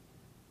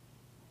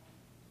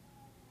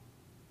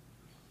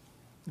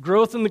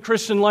 Growth in the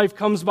Christian life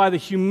comes by the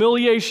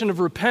humiliation of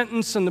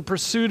repentance and the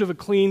pursuit of a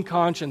clean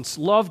conscience.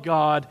 Love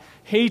God,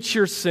 hate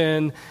your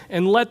sin,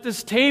 and let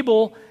this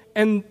table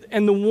and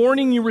the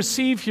warning you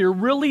receive here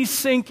really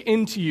sink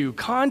into you.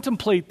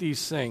 Contemplate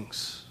these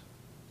things.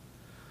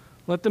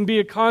 Let them be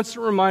a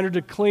constant reminder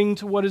to cling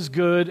to what is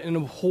good and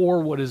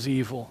abhor what is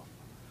evil.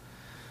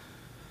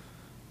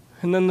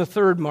 And then the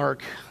third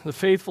mark, the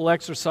faithful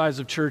exercise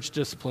of church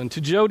discipline.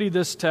 To Jody,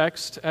 this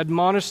text,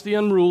 admonish the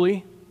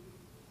unruly,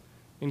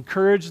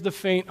 encourage the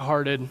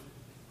faint-hearted,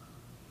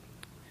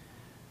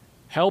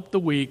 help the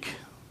weak,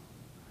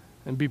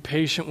 and be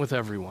patient with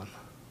everyone.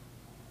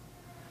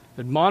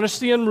 Admonish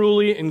the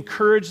unruly,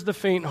 encourage the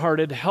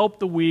faint-hearted, help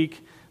the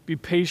weak, be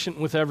patient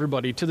with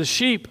everybody. To the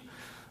sheep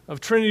of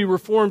Trinity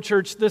Reformed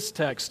Church, this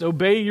text,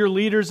 obey your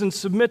leaders and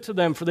submit to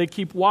them, for they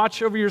keep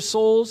watch over your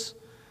souls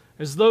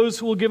as those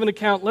who will give an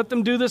account. Let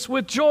them do this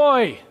with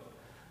joy,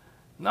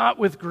 not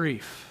with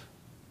grief,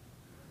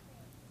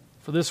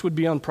 for this would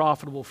be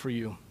unprofitable for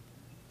you.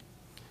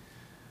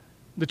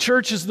 The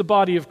church is the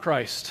body of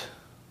Christ.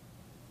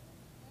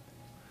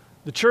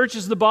 The church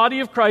is the body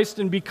of Christ,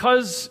 and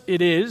because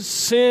it is,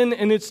 sin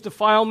and its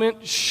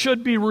defilement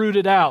should be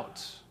rooted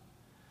out.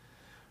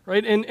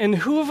 Right? And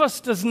who of us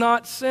does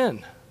not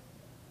sin?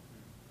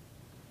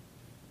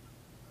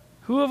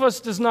 Who of us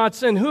does not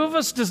sin? Who of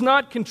us does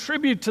not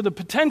contribute to the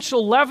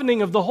potential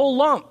leavening of the whole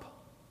lump?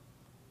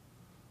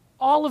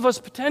 All of us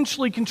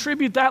potentially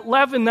contribute that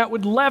leaven that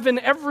would leaven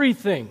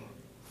everything.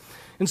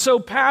 And so,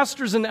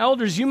 pastors and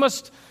elders, you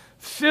must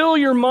fill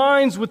your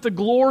minds with the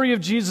glory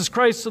of Jesus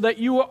Christ so that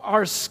you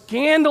are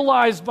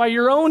scandalized by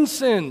your own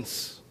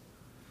sins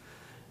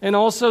and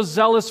also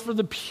zealous for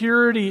the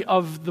purity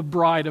of the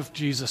bride of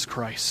Jesus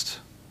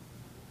Christ.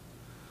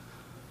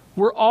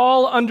 We're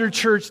all under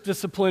church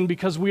discipline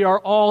because we are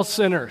all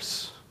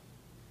sinners.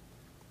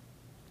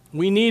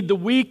 We need the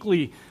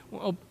weekly,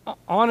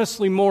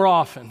 honestly more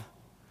often,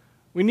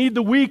 we need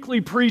the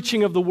weekly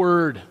preaching of the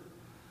Word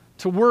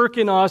to work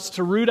in us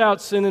to root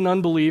out sin and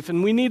unbelief,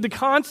 and we need the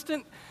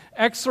constant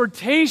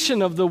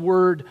exhortation of the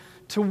Word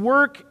to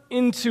work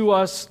into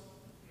us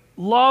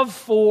love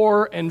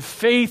for and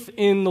faith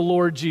in the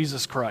Lord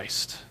Jesus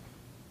Christ.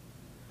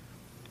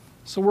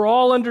 So we're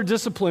all under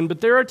discipline,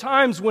 but there are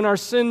times when our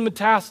sin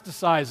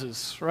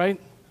metastasizes, right?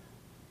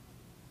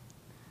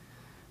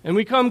 And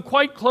we come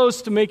quite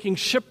close to making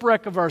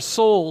shipwreck of our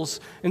souls,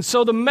 and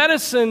so the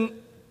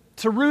medicine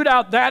to root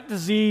out that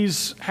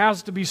disease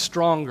has to be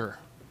stronger.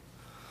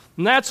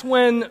 And that's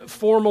when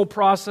formal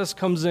process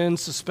comes in,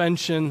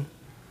 suspension,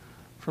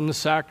 from the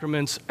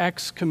sacraments,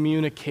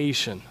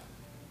 excommunication.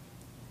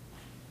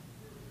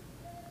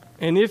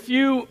 And if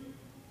you,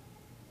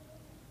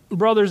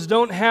 brothers,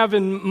 don't have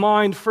in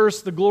mind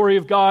first the glory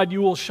of God,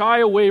 you will shy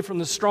away from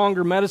the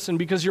stronger medicine,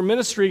 because your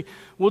ministry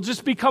will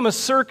just become a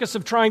circus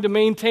of trying to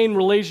maintain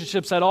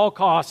relationships at all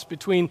costs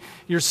between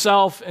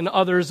yourself and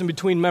others and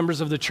between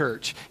members of the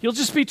church. You'll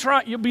just be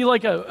you'll be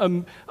like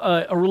a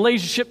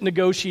relationship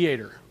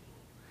negotiator.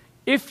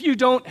 If you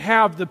don't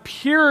have the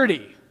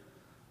purity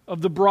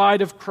of the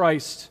bride of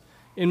Christ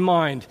in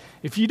mind,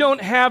 if you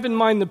don't have in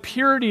mind the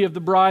purity of the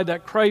bride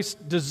that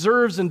Christ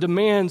deserves and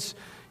demands,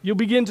 you'll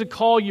begin to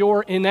call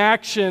your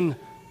inaction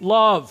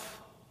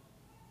love.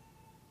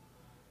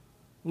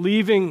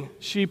 Leaving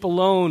sheep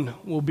alone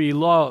will be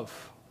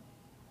love.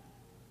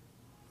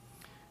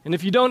 And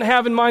if you don't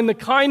have in mind the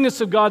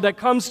kindness of God that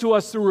comes to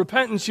us through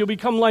repentance, you'll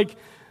become like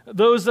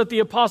those that the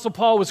Apostle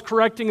Paul was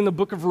correcting in the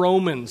book of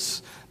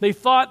Romans. They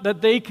thought that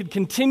they could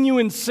continue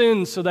in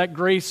sin so that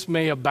grace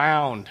may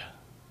abound.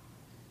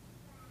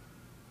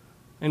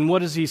 And what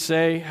does he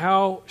say?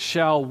 How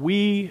shall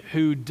we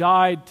who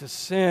died to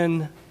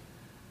sin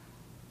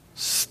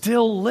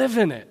still live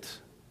in it?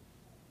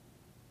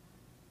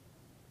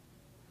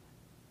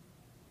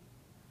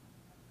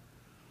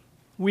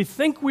 We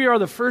think we are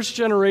the first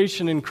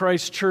generation in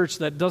Christ's church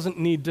that doesn't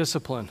need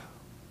discipline,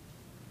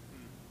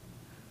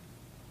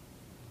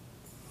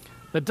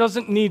 that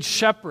doesn't need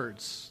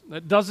shepherds,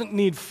 that doesn't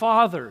need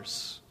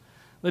fathers,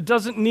 that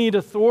doesn't need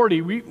authority.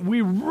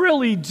 We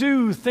really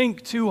do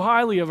think too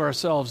highly of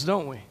ourselves,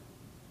 don't we?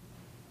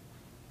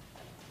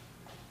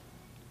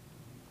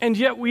 And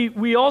yet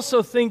we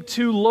also think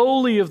too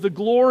lowly of the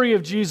glory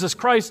of Jesus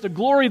Christ, a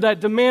glory that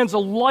demands a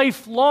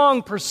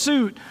lifelong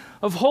pursuit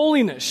of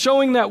holiness,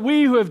 showing that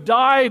we who have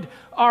died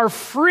are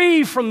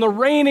free from the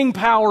reigning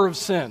power of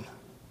sin.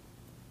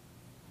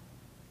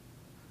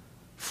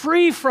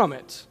 Free from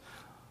it.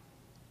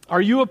 Are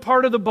you a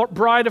part of the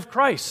bride of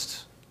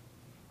Christ?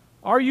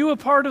 Are you a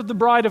part of the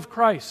bride of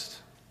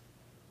Christ?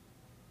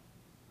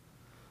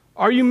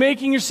 Are you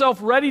making yourself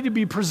ready to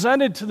be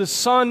presented to the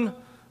Son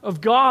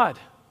of God?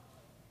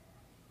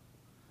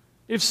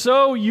 If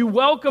so, you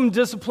welcome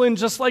discipline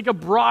just like a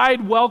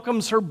bride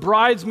welcomes her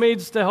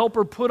bridesmaids to help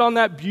her put on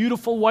that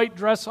beautiful white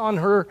dress on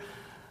her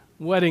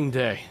wedding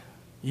day.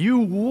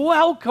 You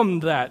welcome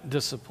that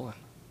discipline.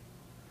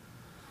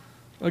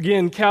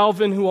 Again,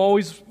 Calvin, who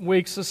always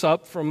wakes us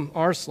up from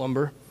our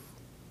slumber,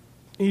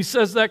 he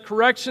says that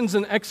corrections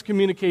and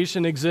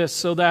excommunication exist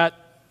so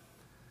that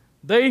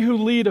they who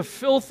lead a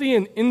filthy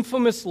and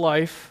infamous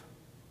life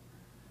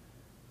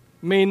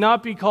may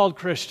not be called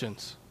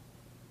Christians.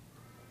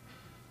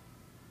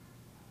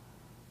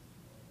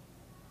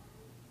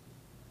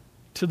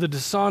 To the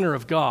dishonor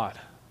of God,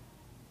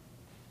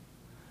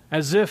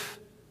 as if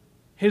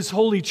His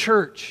holy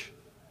church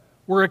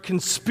were a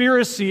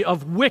conspiracy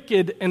of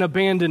wicked and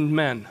abandoned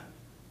men.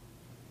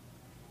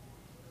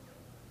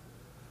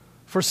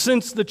 For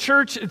since the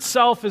church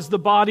itself is the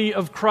body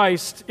of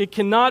Christ, it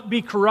cannot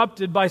be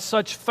corrupted by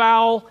such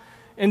foul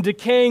and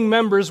decaying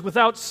members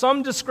without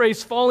some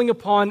disgrace falling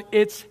upon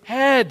its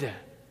head.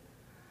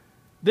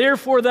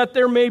 Therefore, that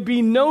there may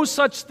be no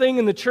such thing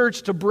in the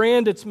church to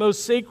brand its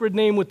most sacred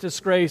name with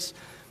disgrace,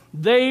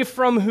 they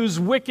from whose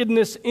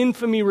wickedness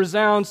infamy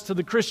resounds to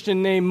the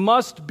Christian name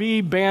must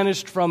be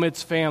banished from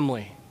its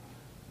family.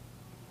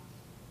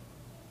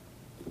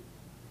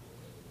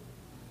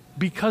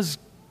 Because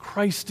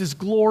Christ is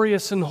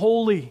glorious and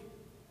holy.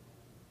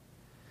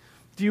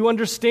 Do you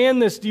understand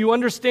this? Do you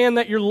understand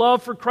that your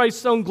love for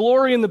Christ's own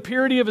glory and the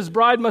purity of His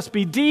bride must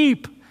be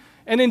deep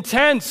and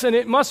intense, and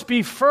it must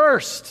be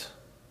first?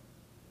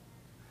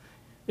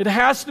 It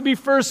has to be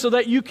first so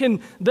that you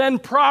can then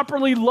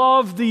properly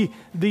love the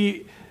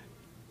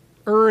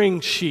erring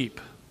sheep,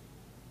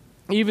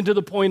 even to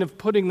the point of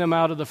putting them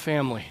out of the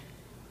family,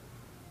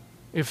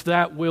 if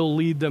that will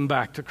lead them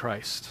back to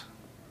Christ.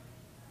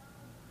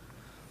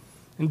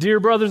 And dear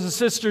brothers and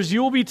sisters,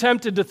 you will be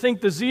tempted to think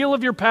the zeal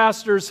of your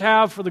pastors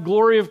have for the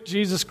glory of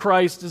Jesus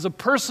Christ is a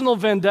personal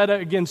vendetta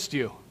against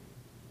you.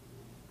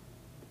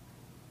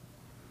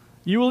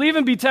 You will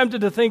even be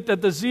tempted to think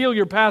that the zeal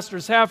your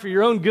pastors have for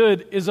your own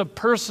good is a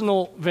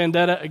personal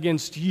vendetta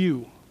against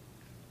you.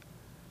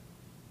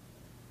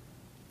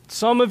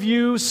 Some of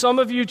you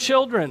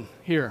children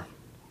here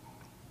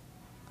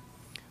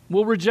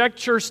will reject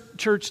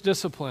church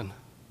discipline.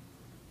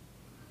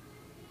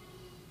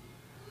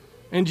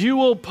 And you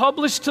will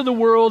publish to the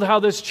world how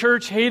this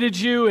church hated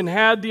you and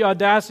had the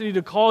audacity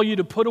to call you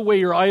to put away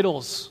your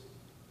idols.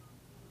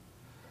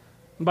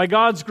 And by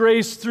God's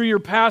grace, through your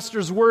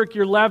pastor's work,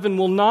 your leaven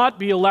will not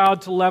be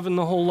allowed to leaven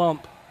the whole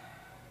lump.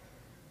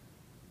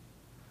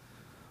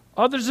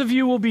 Others of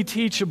you will be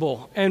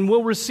teachable and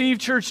will receive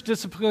church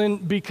discipline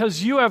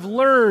because you have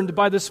learned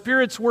by the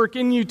Spirit's work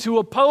in you to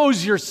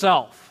oppose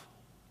yourself.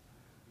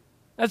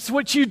 That's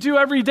what you do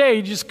every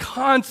day, just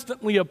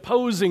constantly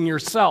opposing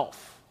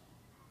yourself.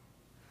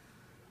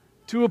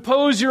 To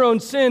oppose your own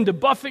sin, to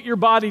buffet your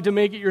body to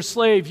make it your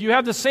slave. You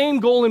have the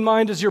same goal in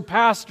mind as your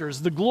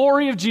pastors, the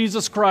glory of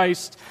Jesus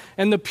Christ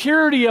and the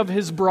purity of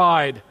His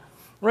bride.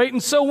 right?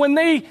 And so when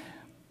they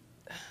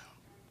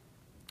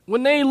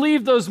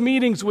leave those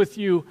meetings with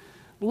you,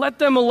 let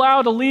them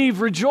allow to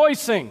leave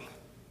rejoicing.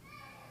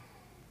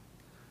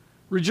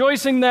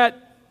 Rejoicing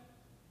that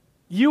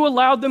you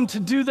allowed them to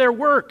do their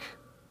work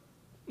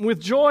with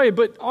joy,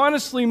 but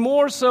honestly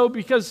more so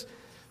because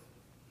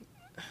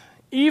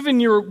even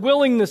your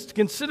willingness to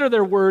consider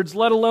their words,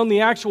 let alone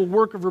the actual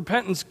work of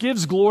repentance,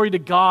 gives glory to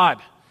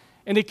God.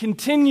 And it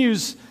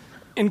continues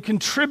and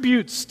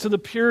contributes to the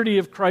purity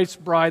of Christ's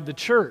bride, the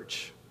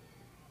church.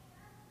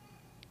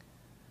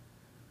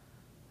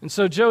 And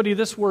so, Jody,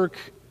 this work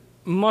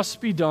must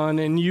be done,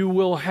 and you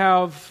will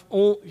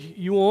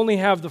only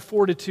have the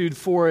fortitude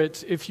for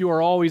it if you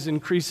are always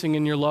increasing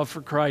in your love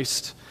for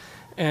Christ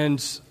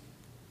and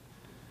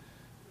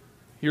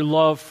your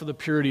love for the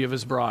purity of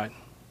his bride.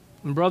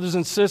 And brothers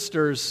and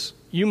sisters,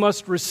 you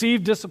must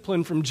receive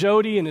discipline from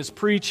Jody in his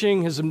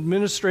preaching, his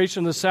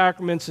administration of the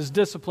sacraments, his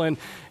discipline,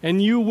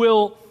 and you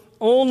will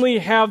only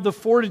have the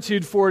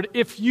fortitude for it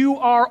if you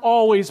are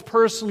always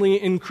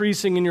personally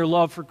increasing in your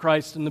love for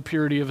Christ and the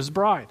purity of his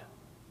bride.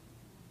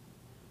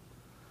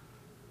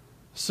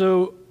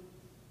 So,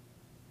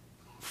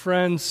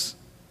 friends,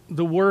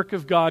 the work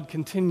of God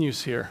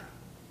continues here,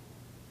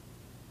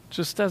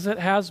 just as it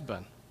has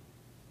been.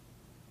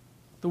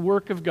 The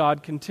work of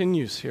God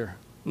continues here.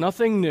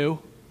 Nothing new.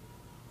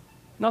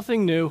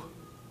 Nothing new.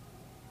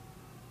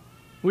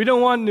 We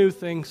don't want new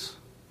things.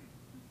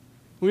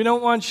 We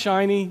don't want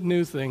shiny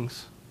new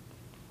things.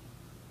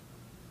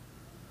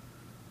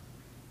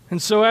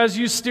 And so as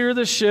you steer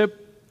the ship,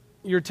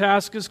 your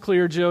task is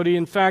clear, Jody.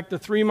 In fact, the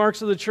 3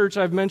 marks of the church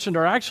I've mentioned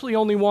are actually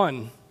only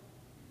one.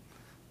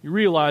 You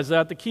realize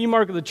that. The key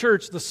mark of the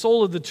church, the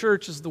soul of the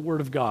church, is the Word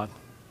of God.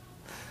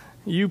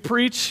 You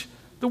preach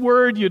the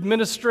Word, you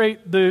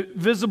administrate the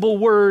visible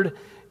Word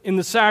in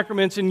the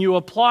sacraments, and you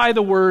apply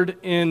the Word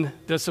in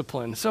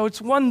discipline. So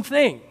it's one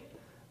thing,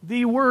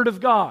 the Word of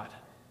God.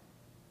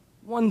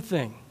 One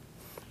thing.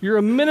 You're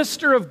a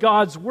minister of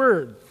God's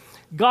Word.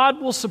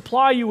 God will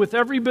supply you with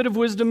every bit of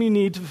wisdom you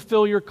need to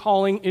fulfill your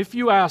calling if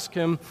you ask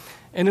Him,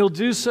 and He'll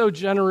do so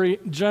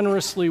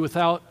generously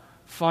without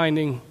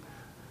finding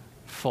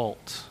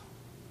fault.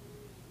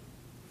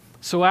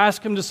 So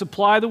ask Him to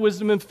supply the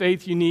wisdom and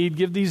faith you need.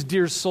 Give these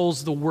dear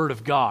souls the Word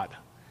of God.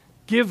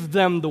 Give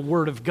them the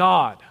Word of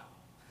God.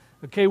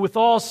 Okay, with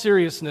all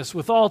seriousness,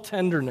 with all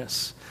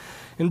tenderness.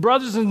 And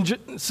brothers and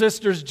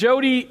sisters,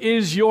 Jody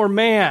is your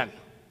man.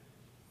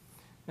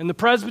 And the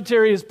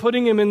presbytery is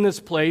putting him in this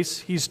place.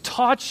 He's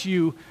taught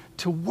you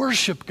to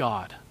worship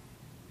God.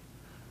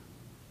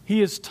 He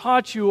has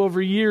taught you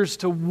over years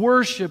to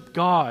worship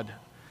God.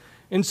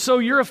 And so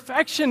your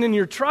affection and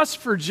your trust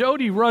for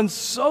Jody runs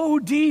so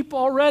deep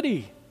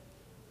already.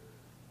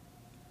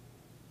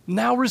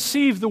 Now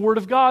receive the Word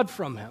of God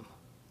from him.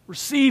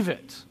 Receive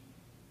it.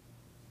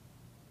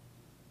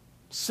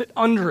 Sit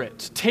under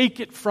it. Take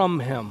it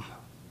from him.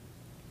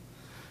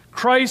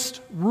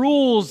 Christ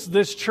rules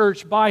this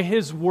church by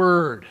His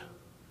Word.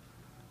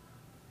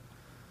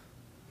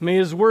 May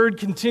His Word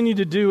continue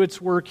to do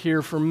its work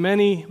here for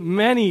many,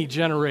 many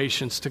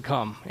generations to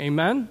come.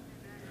 Amen?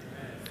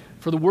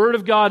 For the Word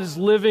of God is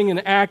living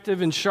and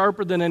active and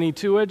sharper than any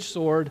two-edged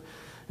sword,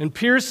 and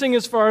piercing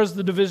as far as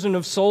the division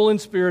of soul and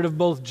spirit, of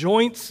both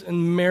joints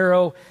and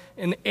marrow,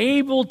 and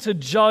able to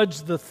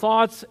judge the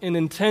thoughts and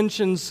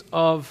intentions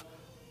of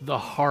the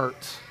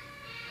heart.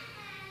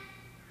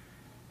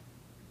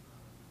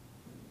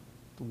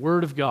 The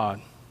Word of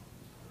God.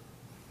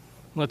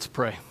 Let's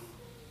pray.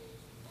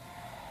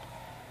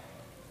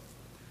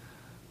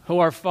 Oh,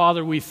 our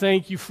Father, we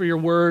thank You for Your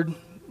Word.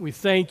 We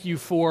thank You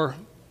for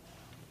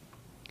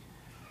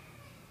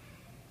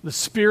the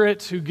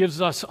Spirit who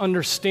gives us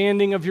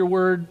understanding of Your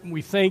Word.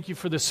 We thank You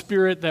for the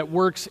Spirit that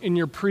works in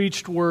Your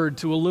preached Word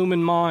to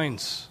illumine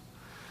minds.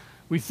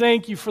 We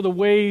thank You for the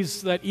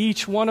ways that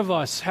each one of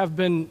us have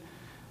been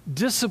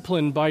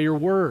disciplined by Your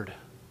Word.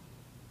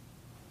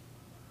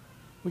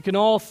 We can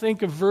all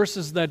think of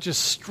verses that just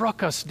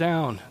struck us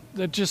down,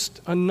 that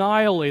just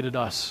annihilated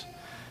us.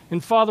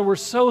 And Father, we're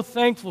so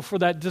thankful for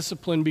that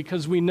discipline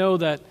because we know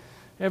that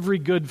every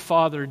good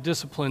father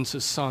disciplines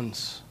his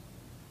sons.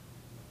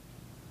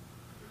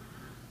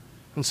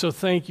 And so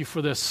thank You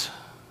for this.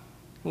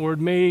 Lord,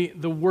 may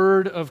the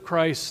Word of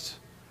Christ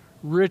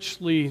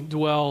richly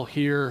dwell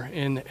here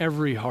in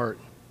every heart.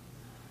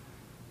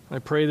 I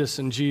pray this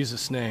in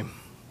Jesus' name.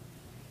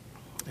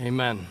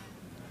 Amen.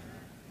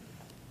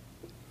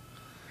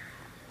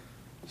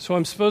 So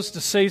I'm supposed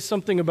to say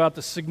something about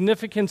the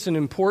significance and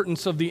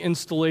importance of the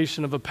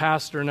installation of a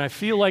pastor, and I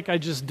feel like I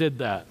just did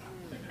that.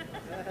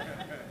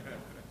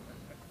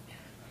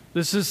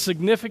 This is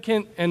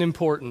significant and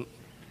important.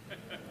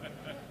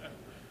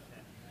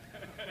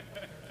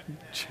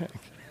 Check.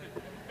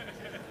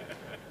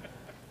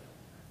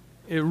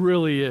 It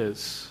really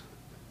is.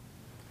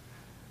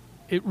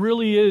 It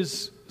really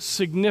is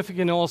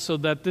significant also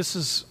that this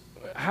is,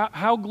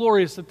 how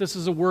glorious that this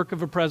is a work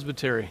of a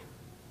presbytery.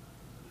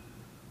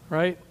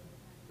 Right?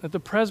 That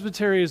the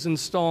presbytery is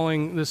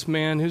installing this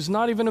man who's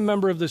not even a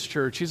member of this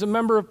church. He's a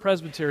member of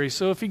presbytery.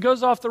 So if he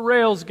goes off the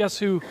rails, guess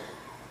who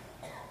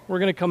we're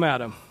going to come at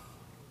him,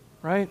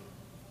 right?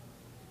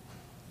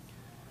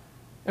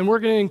 And we're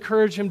going to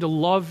encourage him to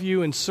love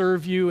you and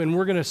serve you, and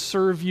we're going to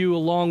serve you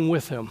along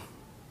with him.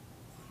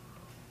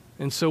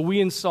 And so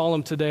we install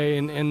him today,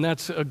 and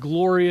that's a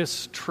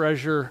glorious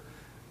treasure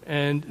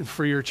and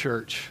for your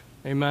church.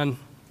 Amen.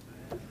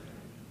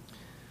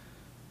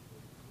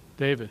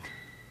 David.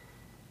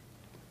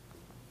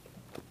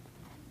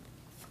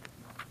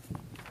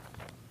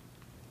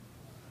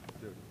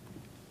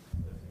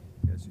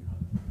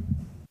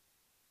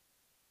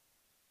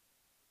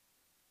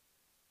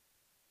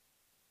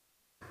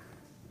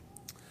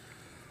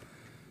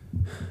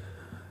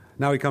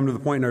 Now we come to the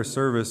point in our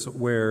service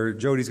where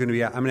Jody's going to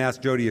be, I'm going to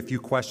ask Jody a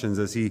few questions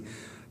as he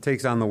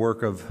takes on the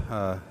work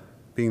of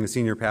being the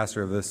senior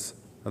pastor of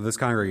this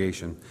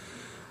congregation.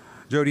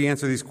 Jody,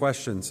 answer these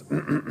questions.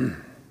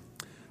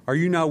 Are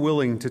you now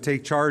willing to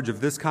take charge of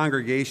this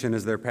congregation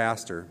as their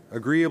pastor,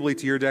 agreeably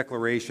to your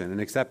declaration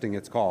and accepting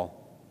its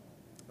call?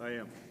 I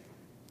am.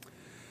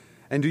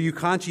 And do you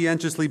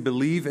conscientiously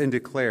believe and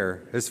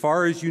declare, as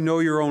far as you know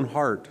your own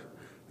heart,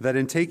 that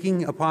in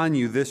taking upon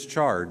you this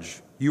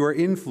charge, you are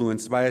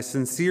influenced by a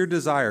sincere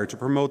desire to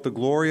promote the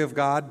glory of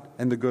God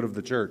and the good of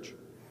the church?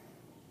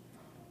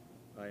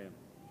 I am.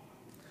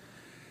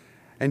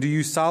 And do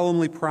you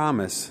solemnly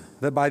promise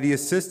that by the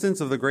assistance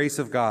of the grace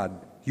of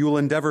God, you will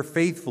endeavor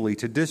faithfully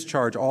to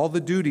discharge all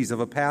the duties of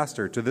a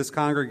pastor to this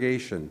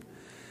congregation,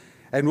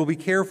 and will be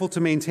careful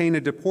to maintain a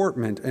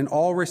deportment in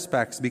all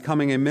respects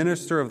becoming a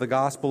minister of the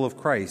gospel of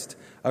Christ,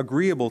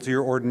 agreeable to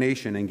your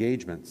ordination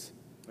engagements?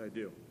 I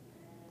do.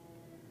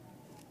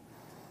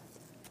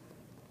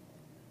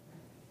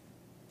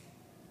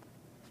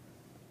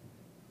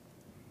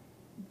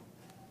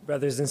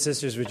 Brothers and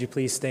sisters, would you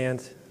please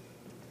stand?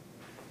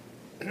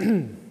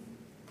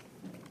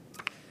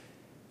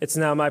 It's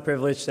now my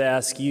privilege to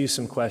ask you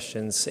some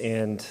questions,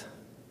 and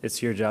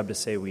it's your job to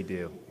say we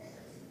do.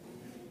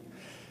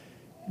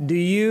 Do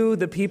you,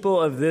 the people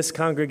of this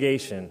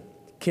congregation,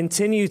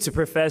 continue to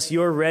profess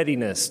your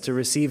readiness to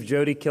receive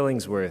Jody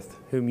Killingsworth,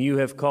 whom you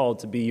have called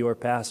to be your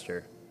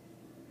pastor?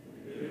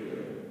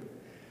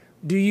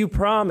 Do you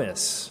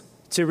promise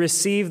to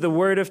receive the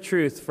word of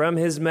truth from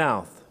his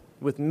mouth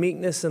with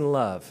meekness and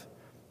love,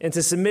 and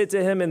to submit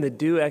to him in the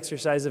due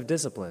exercise of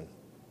discipline?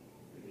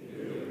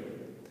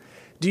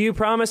 Do you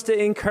promise to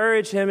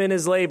encourage him in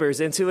his labors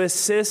and to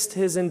assist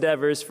his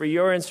endeavors for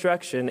your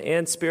instruction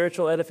and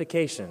spiritual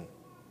edification?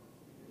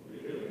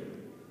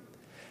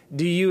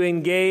 Do you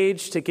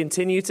engage to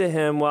continue to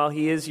him while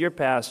he is your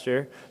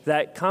pastor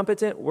that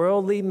competent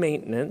worldly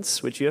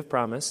maintenance, which you have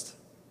promised,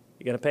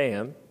 you're going to pay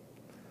him,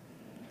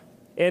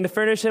 and to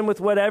furnish him with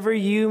whatever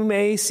you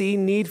may see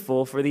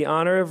needful for the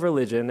honor of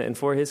religion and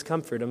for his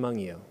comfort among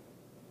you?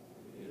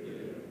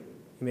 You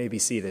may be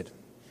seated.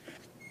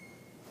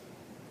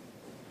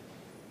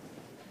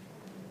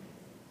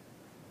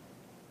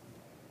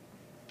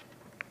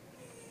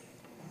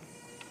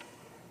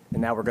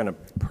 And now we're going to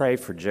pray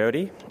for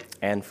Jody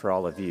and for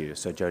all of you.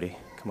 So Jody,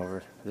 come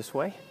over this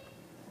way.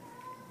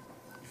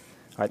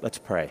 All right, let's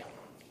pray.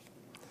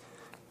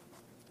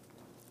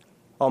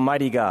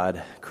 Almighty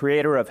God,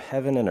 creator of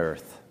heaven and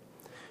earth,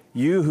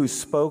 you who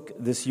spoke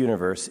this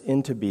universe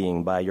into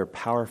being by your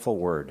powerful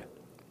word,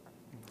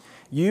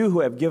 you who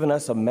have given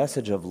us a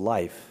message of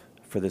life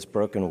for this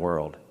broken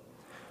world,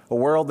 a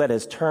world that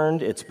has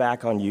turned its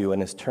back on you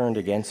and has turned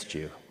against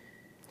you,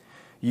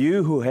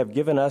 you who have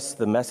given us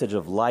the message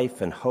of life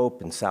and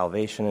hope and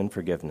salvation and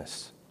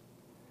forgiveness.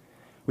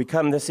 We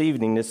come this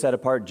evening to set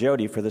apart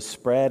Jody for the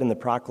spread and the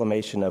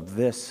proclamation of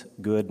this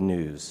good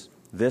news,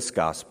 this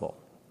gospel.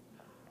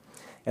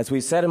 As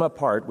we set him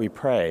apart, we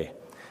pray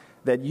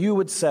that you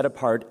would set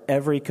apart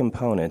every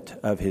component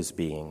of his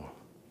being.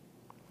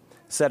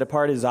 Set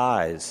apart his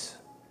eyes,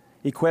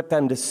 equip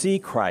them to see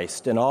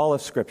Christ in all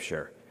of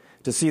Scripture,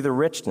 to see the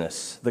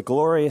richness, the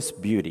glorious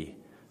beauty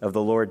of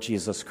the Lord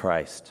Jesus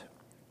Christ.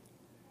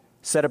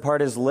 Set apart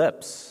his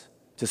lips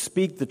to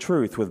speak the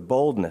truth with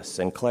boldness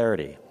and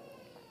clarity,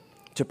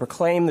 to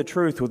proclaim the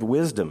truth with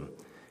wisdom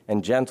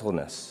and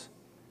gentleness,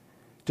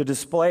 to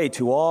display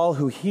to all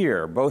who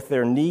hear both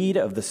their need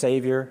of the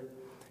Savior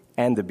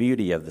and the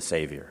beauty of the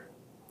Savior,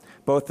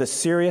 both the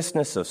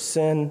seriousness of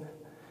sin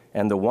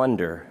and the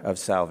wonder of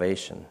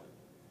salvation.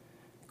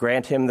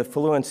 Grant him the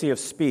fluency of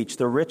speech,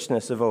 the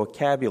richness of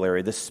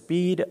vocabulary, the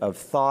speed of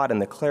thought,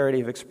 and the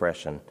clarity of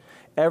expression,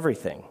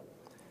 everything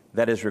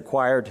that is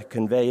required to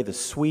convey the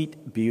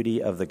sweet beauty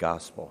of the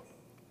gospel,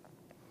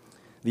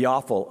 the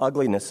awful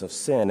ugliness of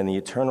sin, and the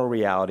eternal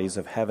realities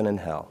of heaven and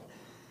hell.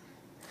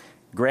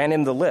 Grant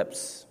him the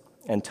lips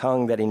and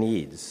tongue that he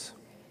needs.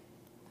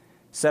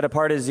 Set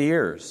apart his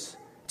ears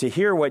to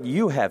hear what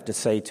you have to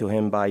say to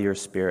him by your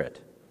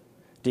Spirit,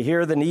 to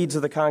hear the needs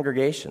of the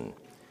congregation,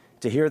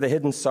 to hear the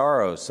hidden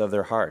sorrows of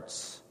their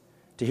hearts,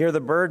 to hear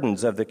the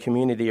burdens of the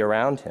community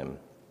around him,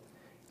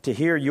 to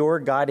hear your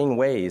guiding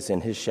ways in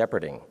his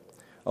shepherding,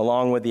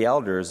 along with the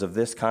elders of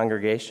this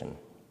congregation.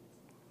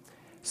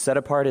 Set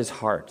apart his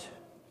heart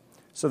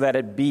so that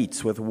it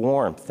beats with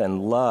warmth and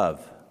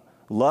love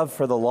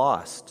for the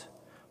lost,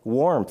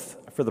 warmth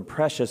for the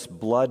precious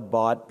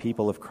blood-bought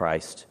people of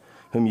Christ,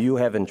 whom you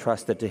have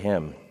entrusted to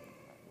him.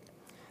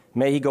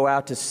 May he go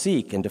out to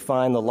seek and to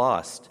find the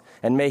lost,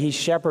 and may he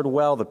shepherd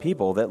well the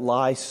people that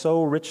lie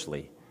so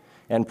richly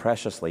and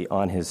preciously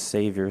on his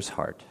Savior's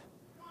heart.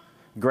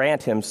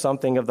 Grant him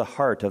something of the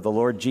heart of the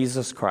Lord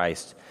Jesus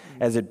Christ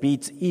as it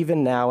beats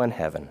even now in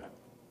heaven.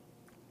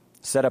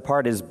 Set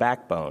apart his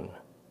backbone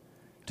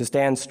to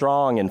stand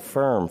strong and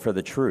firm for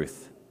the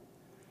truth,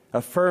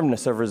 a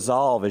firmness of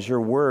resolve as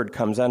your word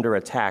comes under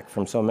attack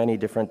from so many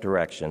different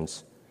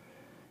directions.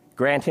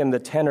 Grant him the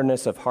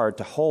tenderness of heart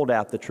to hold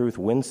out the truth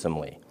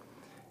winsomely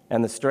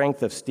and the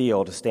strength of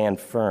steel to stand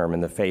firm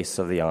in the face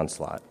of the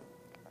onslaught.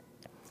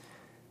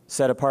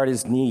 Set apart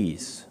his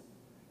knees.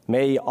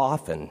 May he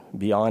often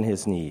be on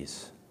his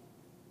knees,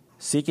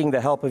 seeking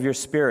the help of your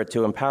Spirit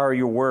to empower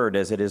your word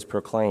as it is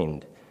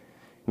proclaimed.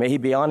 May he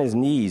be on his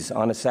knees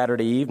on a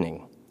Saturday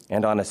evening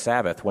and on a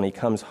Sabbath when he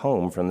comes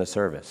home from the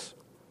service.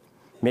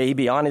 May he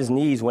be on his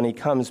knees when he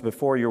comes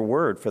before your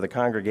word for the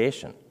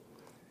congregation.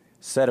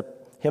 Set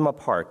him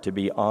apart to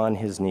be on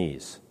his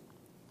knees.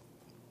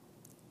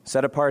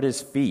 Set apart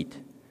his feet,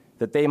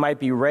 that they might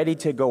be ready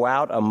to go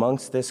out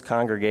amongst this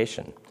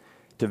congregation,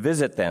 to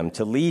visit them,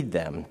 to lead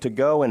them, to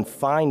go and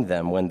find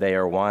them when they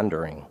are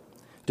wandering,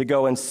 to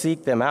go and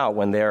seek them out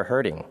when they are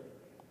hurting.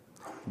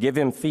 Give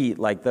him feet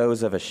like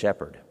those of a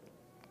shepherd.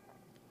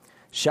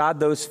 Shod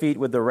those feet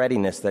with the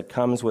readiness that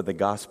comes with the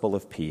gospel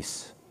of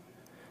peace,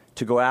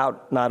 to go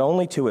out not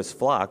only to his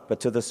flock, but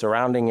to the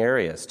surrounding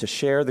areas, to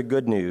share the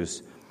good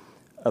news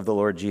of the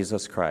Lord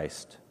Jesus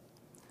Christ.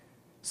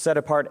 Set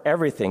apart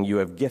everything you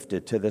have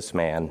gifted to this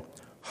man,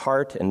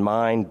 heart and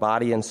mind,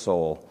 body and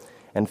soul,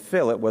 and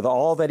fill it with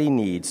all that he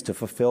needs to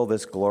fulfill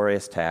this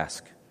glorious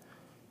task.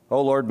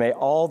 O Lord, may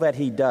all that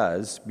he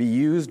does be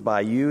used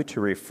by you to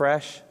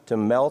refresh, to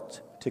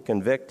melt, to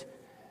convict,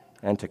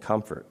 and to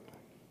comfort.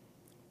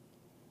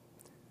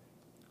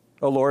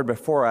 O Lord,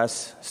 before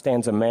us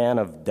stands a man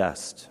of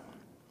dust.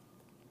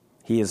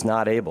 He is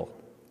not able.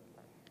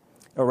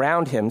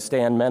 Around him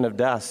stand men of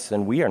dust,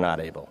 and we are not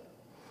able.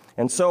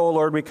 And so, O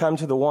Lord, we come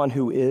to the one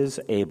who is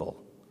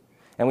able.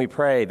 And we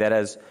pray that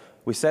as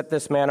we set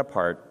this man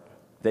apart,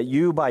 that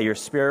you, by your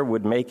Spirit,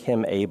 would make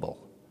him able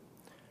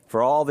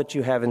for all that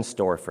you have in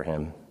store for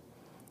him,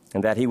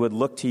 and that he would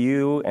look to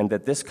you, and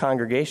that this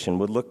congregation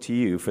would look to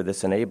you for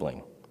this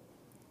enabling.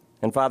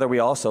 And Father, we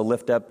also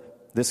lift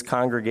up this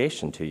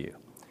congregation to you,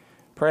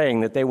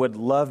 praying that they would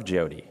love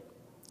Jody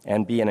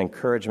and be an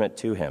encouragement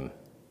to him,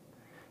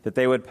 that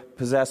they would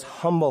possess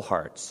humble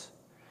hearts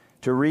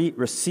to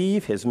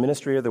receive his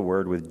ministry of the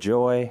word with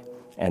joy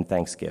and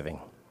thanksgiving,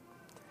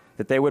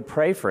 that they would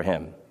pray for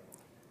him,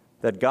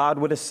 that God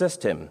would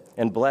assist him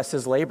and bless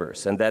his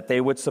labors, and that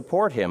they would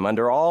support him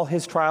under all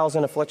his trials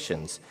and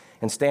afflictions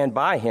and stand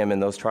by him in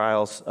those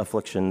trials,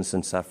 afflictions,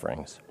 and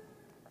sufferings,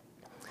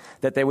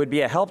 that they would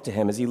be a help to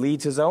him as he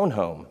leads his own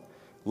home,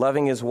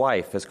 loving his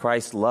wife as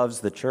Christ loves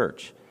the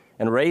church,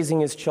 and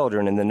raising his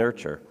children in the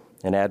nurture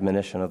and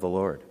admonition of the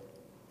Lord,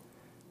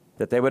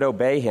 that they would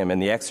obey him in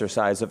the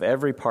exercise of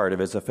every part of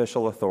his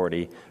official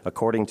authority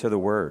according to the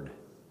word,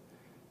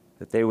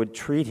 that they would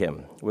treat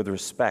him with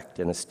respect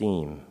and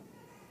esteem,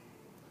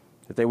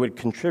 that they would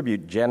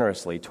contribute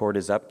generously toward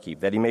his upkeep,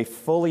 that he may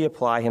fully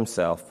apply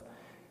himself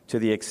to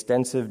the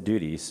extensive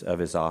duties of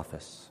his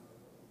office,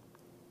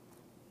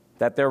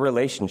 that their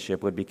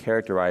relationship would be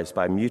characterized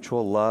by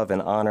mutual love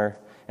and honor,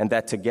 and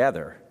that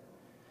together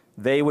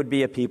they would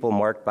be a people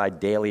marked by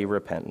daily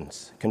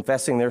repentance,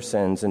 confessing their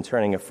sins and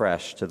turning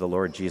afresh to the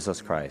Lord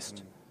Jesus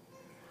Christ.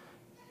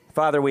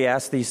 Father, we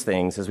ask these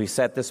things as we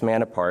set this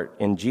man apart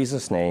in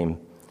Jesus' name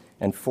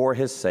and for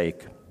his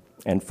sake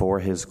and for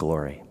his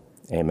glory.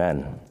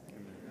 Amen.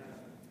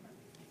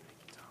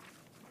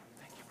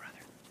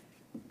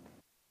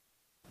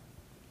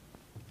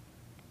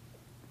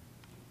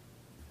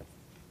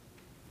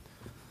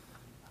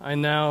 I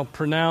now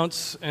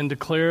pronounce and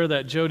declare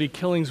that Jody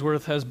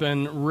Killingsworth has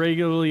been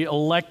regularly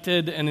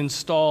elected and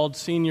installed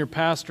senior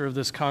pastor of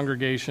this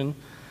congregation,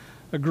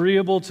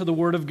 agreeable to the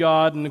Word of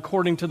God and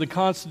according to the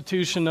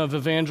Constitution of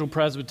Evangel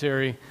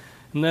Presbytery,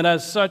 and that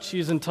as such he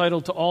is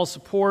entitled to all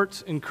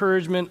support,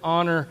 encouragement,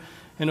 honor,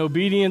 and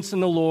obedience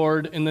in the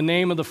Lord, in the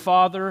name of the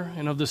Father,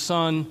 and of the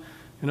Son,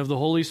 and of the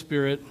Holy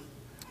Spirit.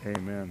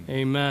 Amen.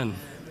 Amen.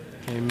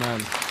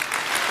 Amen.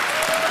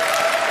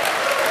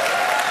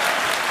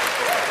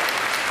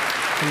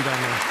 Come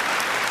down there.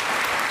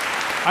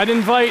 I'd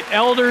invite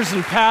elders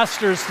and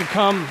pastors to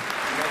come.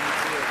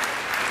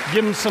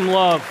 Give them some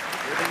love.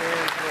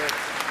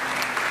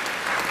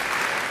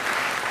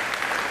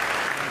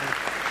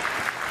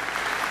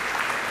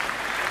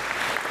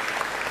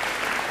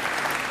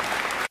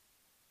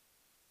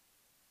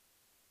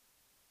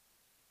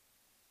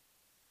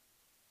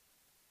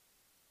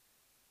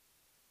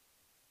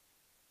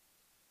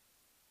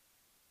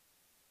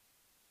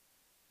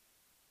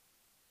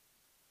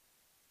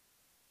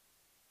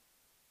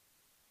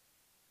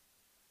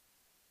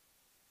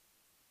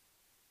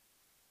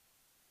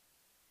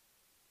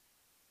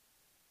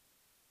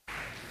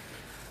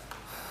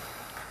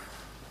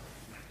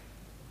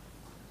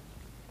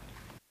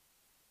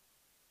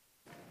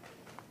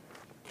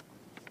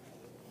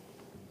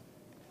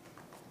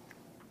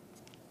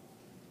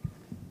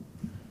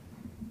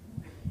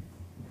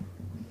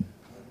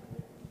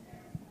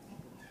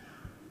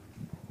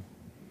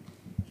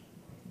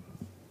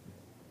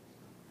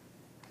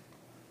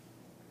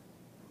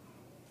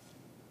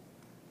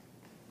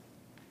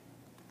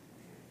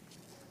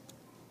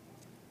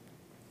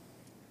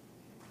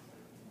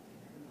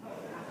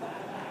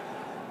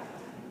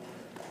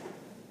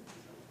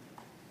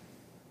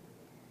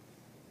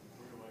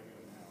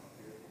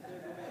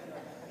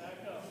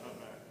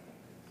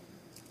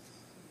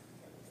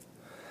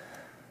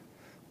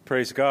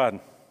 Praise God.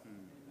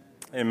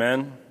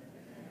 Amen.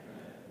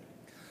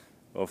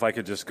 Well, if I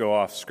could just go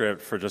off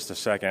script for just a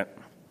second,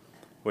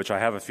 which I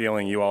have a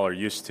feeling you all are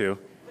used to.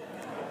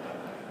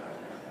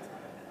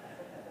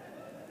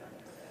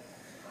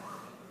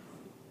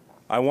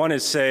 I want to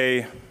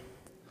say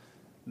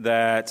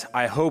that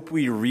I hope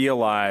we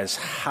realize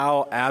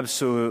how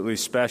absolutely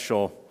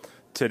special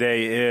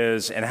today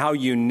is and how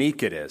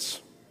unique it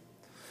is.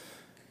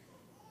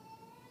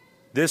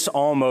 This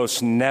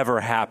almost never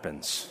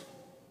happens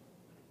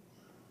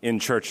in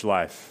church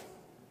life.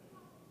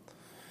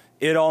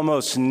 It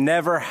almost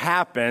never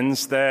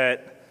happens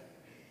that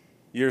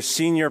your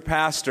senior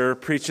pastor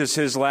preaches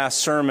his last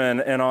sermon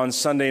and on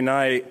Sunday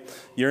night,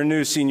 your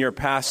new senior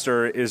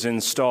pastor is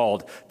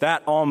installed.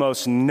 That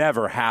almost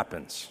never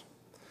happens.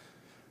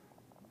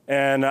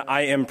 And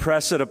I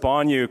impress it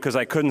upon you because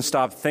I couldn't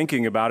stop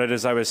thinking about it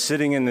as I was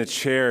sitting in the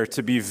chair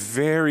to be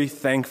very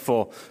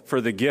thankful for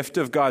the gift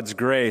of God's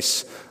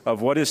grace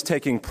of what is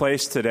taking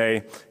place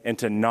today and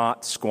to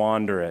not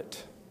squander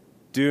it.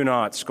 Do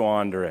not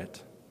squander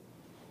it.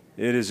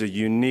 It is a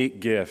unique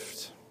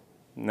gift.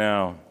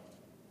 Now,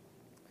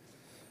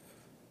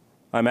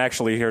 I'm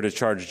actually here to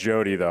charge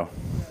Jody, though.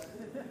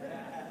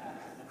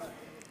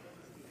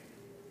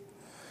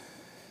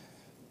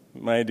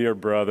 My dear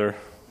brother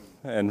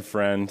and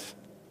friend,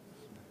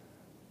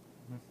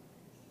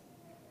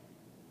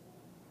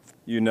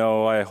 you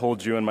know I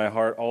hold you in my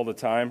heart all the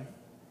time.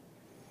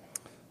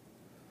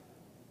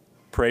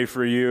 Pray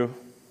for you.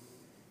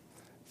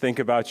 Think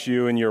about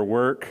you and your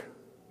work,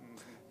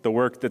 the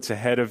work that's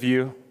ahead of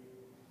you.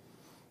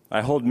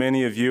 I hold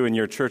many of you in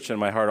your church in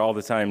my heart all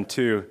the time,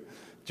 too.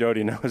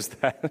 Jody knows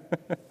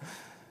that.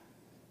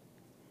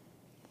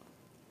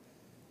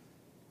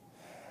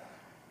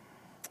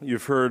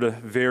 You've heard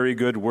very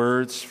good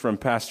words from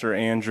Pastor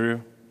Andrew.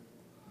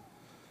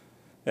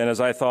 And as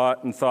I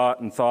thought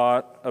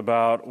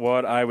about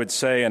what I would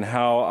say and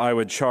how I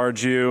would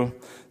charge you,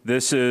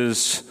 this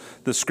is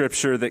the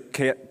scripture that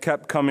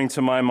kept coming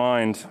to my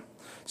mind.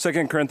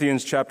 2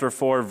 Corinthians chapter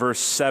 4, verse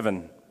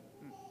 7.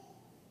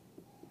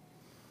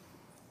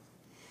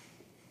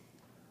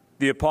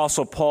 The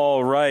Apostle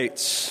Paul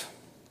writes,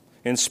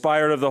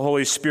 inspired of the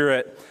Holy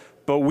Spirit,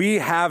 "But we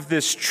have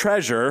this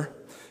treasure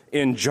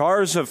in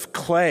jars of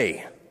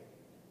clay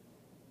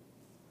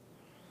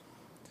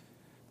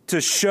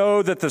to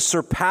show that the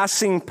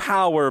surpassing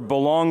power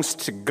belongs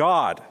to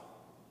God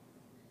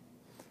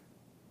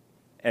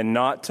and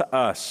not to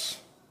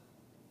us."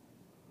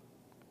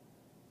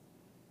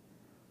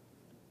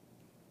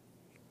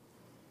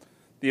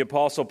 The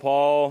Apostle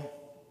Paul,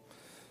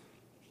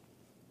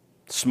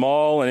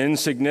 small and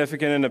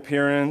insignificant in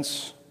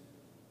appearance,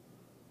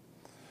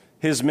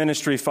 his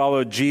ministry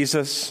followed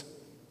Jesus.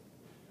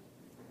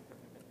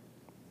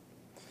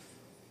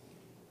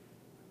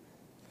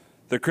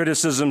 The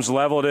criticisms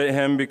leveled at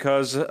him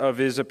because of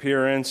his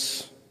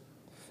appearance,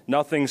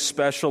 nothing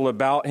special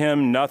about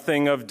him,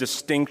 nothing of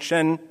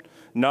distinction,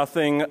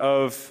 nothing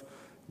of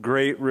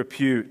great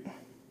repute.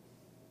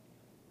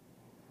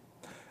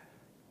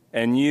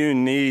 And you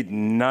need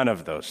none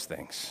of those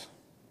things.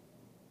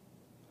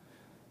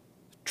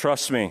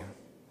 Trust me,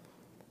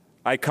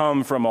 I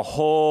come from a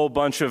whole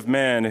bunch of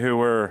men who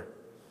were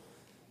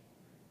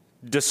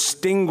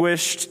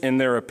distinguished in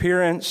their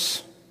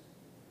appearance,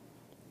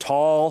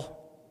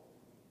 tall,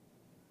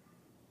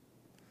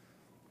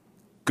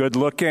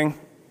 good-looking,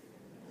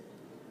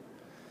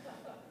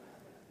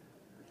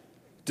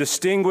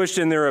 distinguished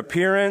in their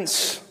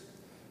appearance,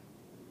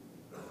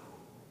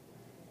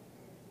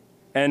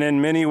 and in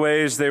many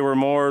ways they were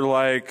more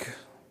like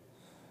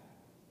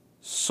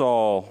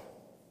Saul.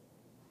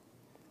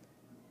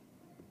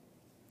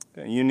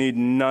 You need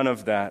none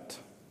of that.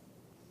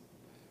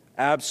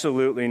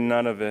 Absolutely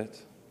none of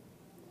it.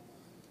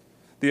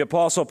 The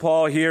Apostle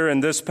Paul here in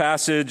this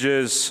passage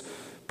is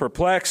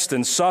perplexed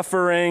and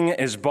suffering.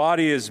 His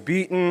body is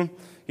beaten.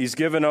 He's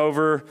given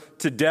over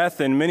to death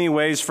in many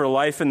ways for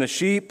life in the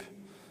sheep.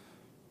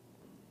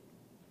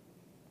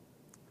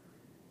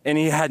 And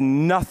he had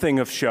nothing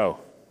of show.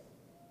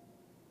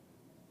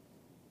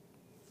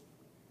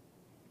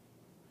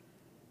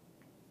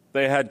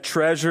 They had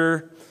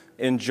treasure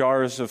in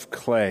jars of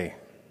clay.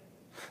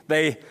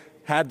 They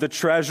had the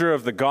treasure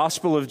of the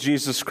gospel of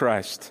Jesus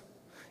Christ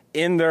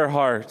in their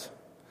heart,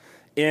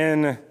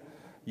 in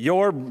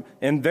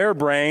their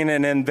brain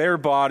and in their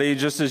body,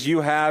 just as you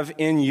have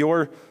in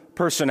your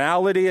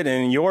personality and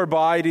in your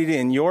body,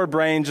 in your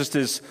brain, just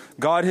as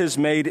God has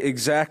made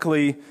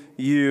exactly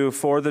you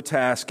for the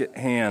task at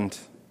hand.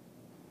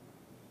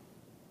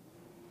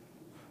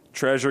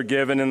 Treasure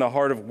given in the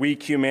heart of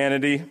weak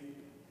humanity,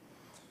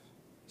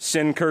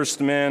 sin-cursed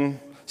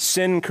men,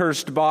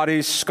 sin-cursed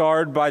bodies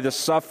scarred by the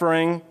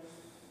suffering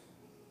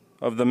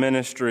of the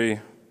ministry.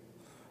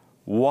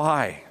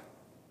 Why?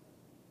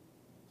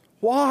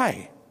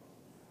 Why?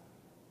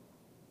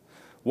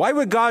 Why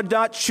would God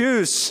not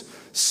choose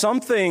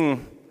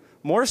something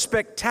more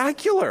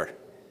spectacular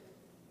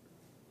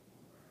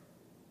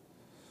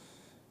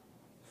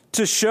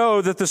to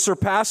show that the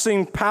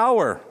surpassing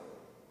power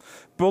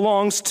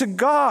belongs to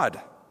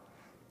God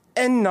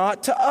and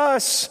not to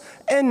us,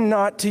 and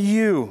not to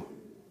you,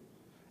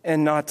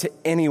 and not to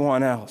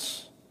anyone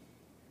else.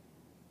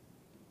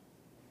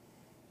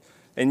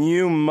 And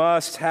you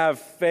must have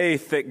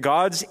faith that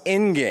God's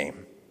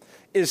endgame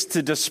is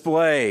to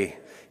display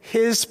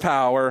His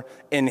power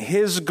and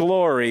His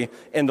glory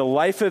in the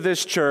life of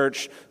this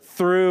church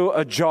through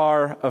a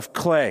jar of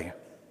clay.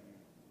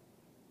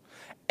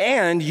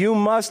 And you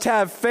must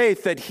have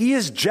faith that He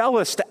is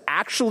jealous to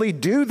actually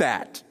do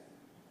that.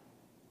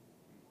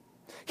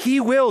 He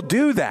will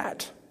do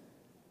that.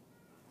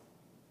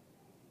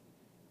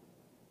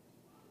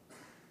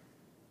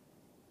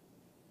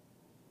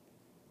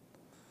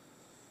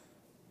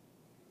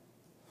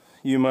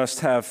 You must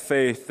have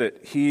faith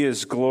that He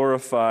is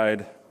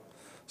glorified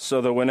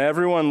so that when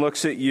everyone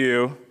looks at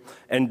you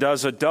and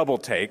does a double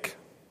take,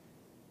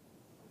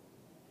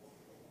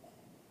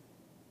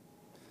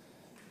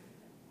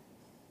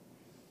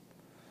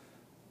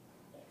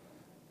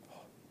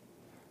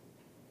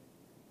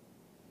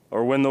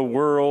 or when the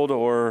world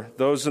or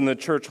those in the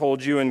church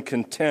hold you in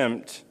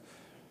contempt,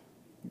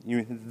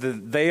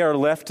 they are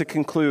left to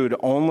conclude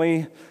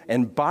only,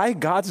 and by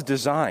God's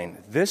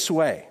design, this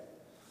way.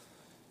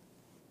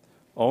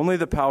 Only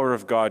the power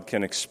of God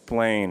can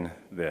explain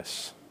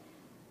this.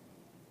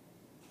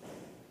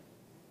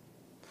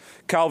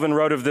 Calvin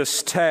wrote of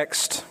this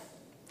text,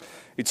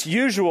 "It's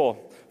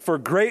usual for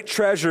great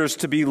treasures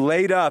to be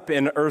laid up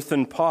in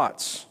earthen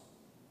pots.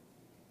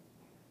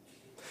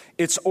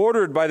 It's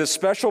ordered by the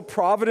special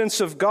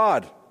providence of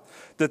God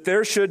that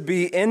there should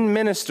be in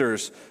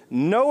ministers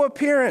no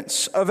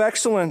appearance of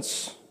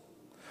excellence,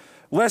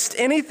 lest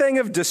anything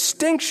of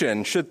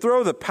distinction should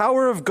throw the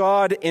power of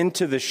God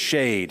into the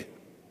shade.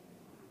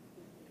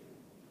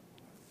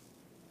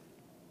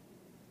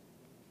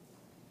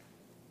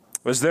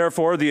 As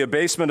therefore the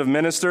abasement of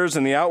ministers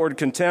and the outward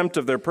contempt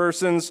of their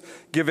persons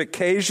give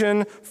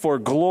occasion for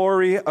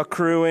glory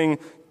accruing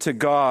to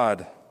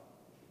God."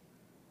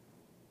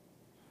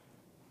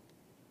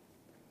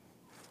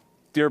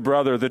 Dear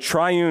brother, the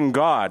triune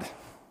God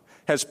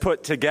has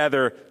put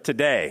together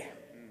today,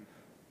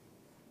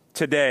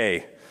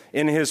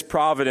 in His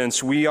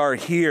providence, we are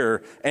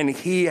here, and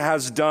He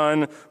has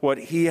done what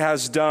He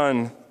has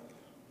done.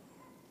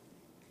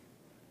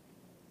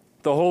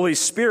 The Holy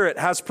Spirit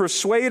has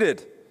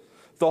persuaded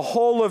the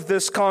whole of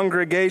this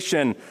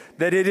congregation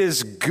that it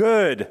is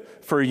good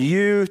for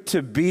you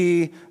to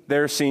be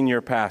their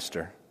senior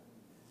pastor.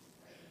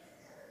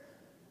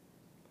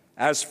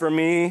 As for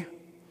me,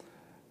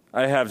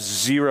 I have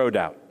zero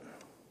doubt.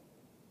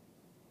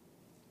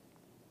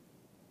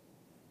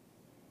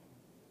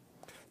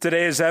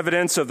 Today is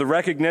evidence of the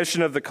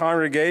recognition of the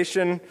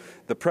congregation,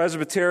 the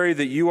presbytery,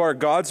 that you are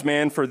God's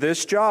man for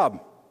this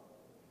job.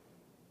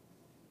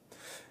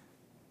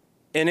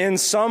 And in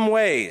some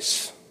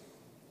ways,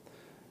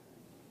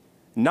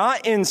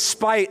 not in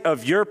spite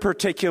of your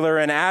particular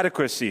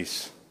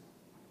inadequacies,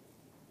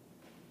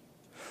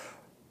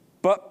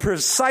 but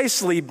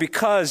precisely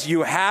because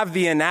you have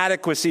the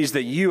inadequacies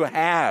that you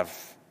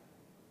have.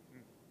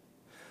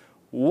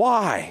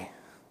 Why?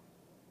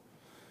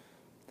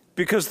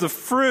 Because the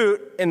fruit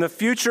in the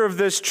future of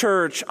this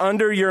church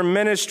under your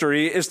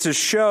ministry is to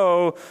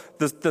show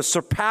that the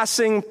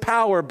surpassing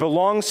power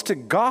belongs to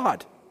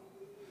God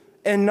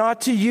and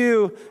not to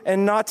you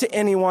and not to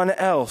anyone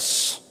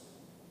else.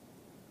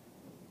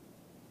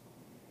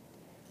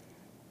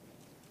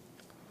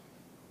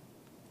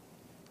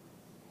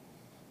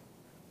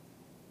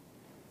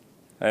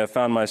 I have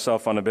found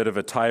myself on a bit of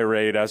a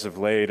tirade as of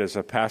late as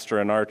a pastor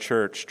in our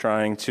church,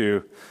 trying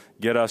to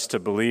get us to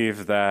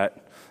believe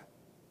that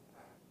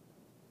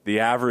the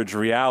average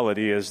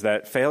reality is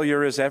that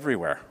failure is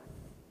everywhere.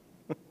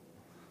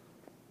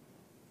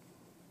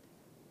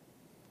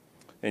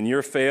 And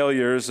your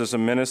failures as a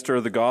minister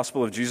of the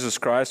gospel of Jesus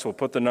Christ will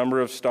put the number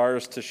of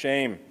stars to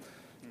shame.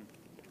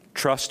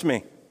 Trust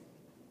me.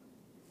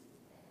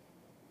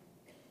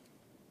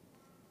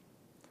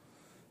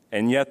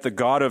 And yet the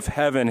God of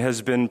heaven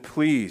has been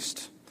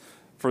pleased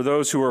for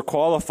those who are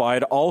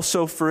qualified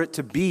also for it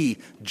to be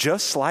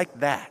just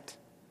like that.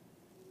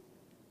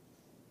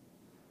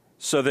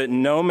 So that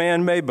no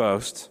man may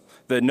boast,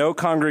 that no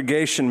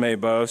congregation may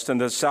boast, and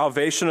the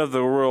salvation of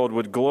the world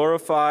would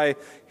glorify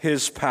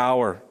His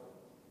power.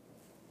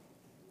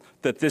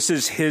 That this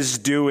is His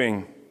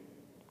doing.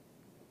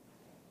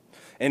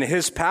 And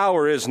His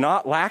power is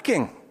not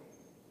lacking.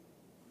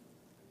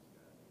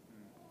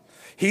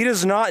 He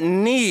does not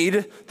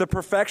need the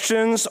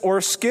perfections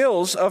or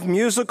skills of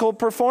musical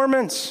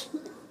performance.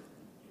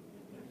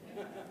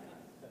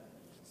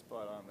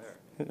 Spot on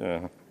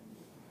there. Yeah.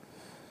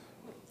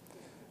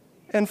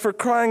 And for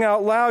crying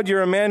out loud,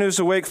 you're a man who's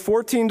awake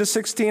 14 to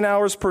 16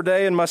 hours per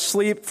day and must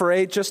sleep for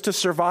 8 just to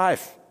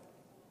survive.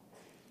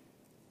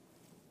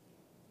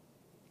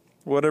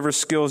 Whatever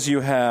skills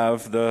you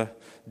have, the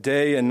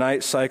day and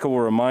night cycle will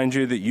remind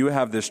you that you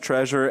have this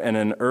treasure in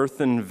an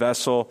earthen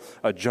vessel,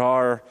 a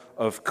jar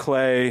of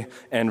clay,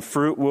 and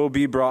fruit will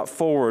be brought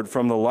forward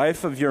from the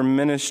life of your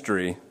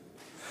ministry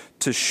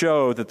to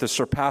show that the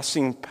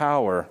surpassing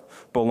power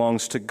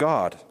belongs to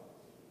God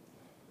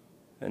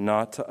and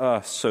not to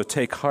us. So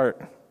take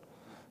heart,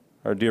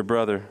 our dear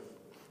brother.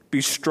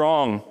 Be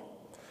strong,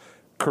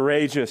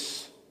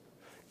 courageous.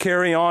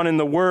 Carry on in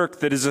the work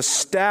that is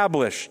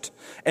established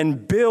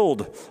and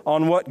build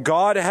on what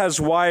God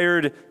has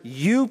wired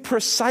you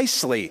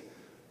precisely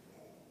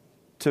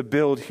to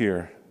build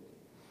here,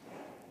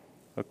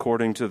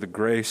 according to the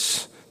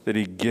grace that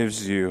He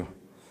gives you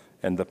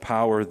and the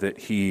power that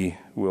He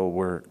will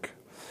work.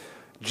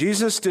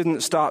 Jesus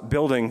didn't stop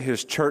building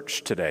His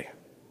church today.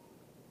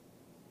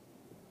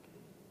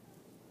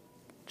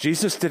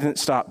 Jesus didn't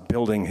stop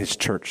building His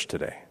church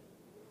today.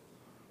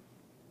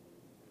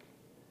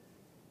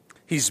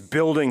 He's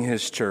building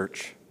His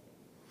church,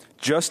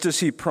 just as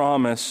He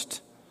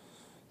promised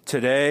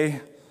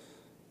today,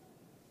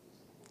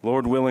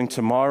 Lord willing,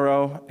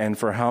 tomorrow, and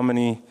for how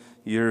many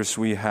years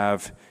we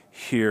have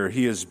here.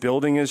 He is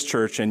building His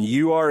church, and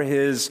you are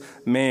His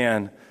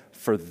man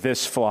for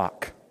this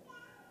flock.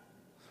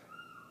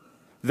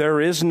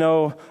 There is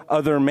no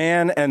other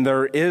man and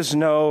there is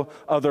no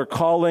other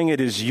calling.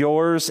 It is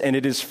yours and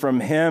it is from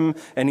Him,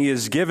 and He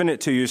has given it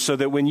to you, so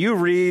that when you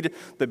read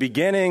the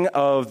beginning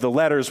of the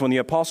letters, when the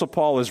Apostle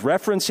Paul is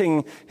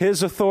referencing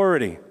his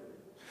authority,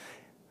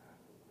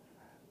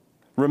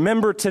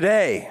 remember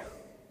today.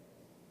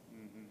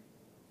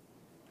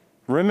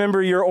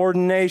 Remember your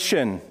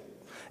ordination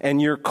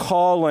and your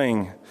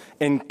calling,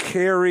 and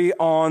carry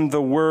on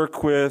the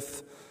work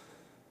with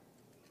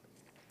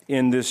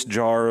in this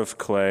jar of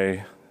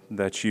clay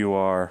that you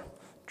are.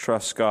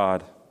 Trust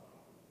God,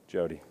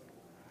 Jody.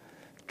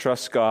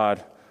 Trust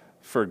God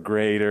for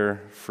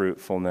greater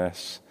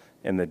fruitfulness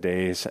in the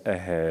days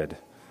ahead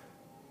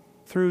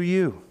through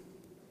you.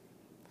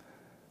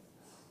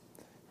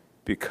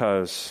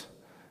 Because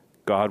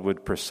God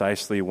would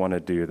precisely want to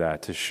do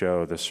that to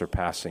show the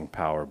surpassing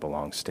power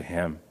belongs to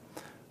Him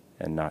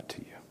and not to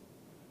you.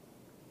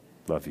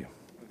 Love you.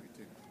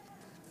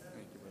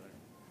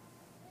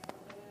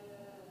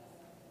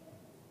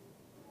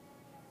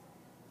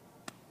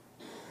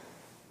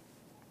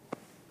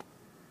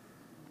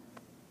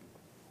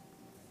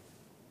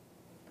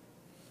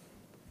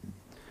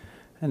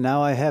 And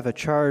now I have a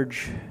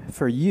charge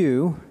for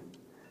you,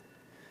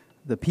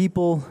 the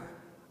people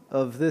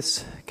of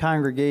this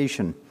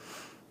congregation.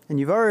 And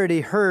you've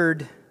already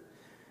heard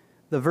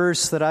the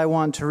verse that I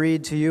want to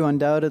read to you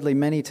undoubtedly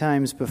many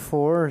times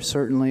before,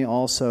 certainly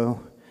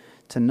also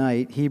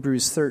tonight,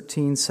 Hebrews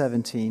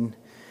 13:17.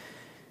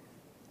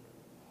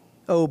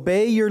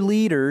 Obey your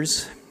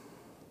leaders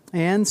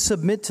and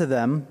submit to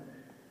them,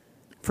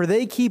 for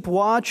they keep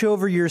watch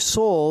over your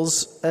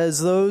souls as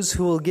those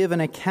who will give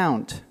an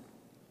account.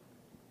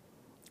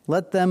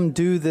 Let them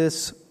do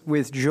this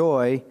with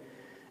joy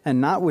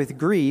and not with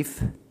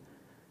grief,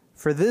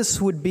 for this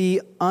would be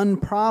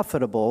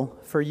unprofitable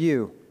for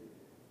you.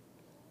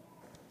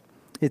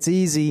 It's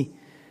easy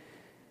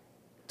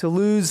to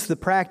lose the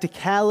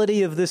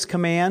practicality of this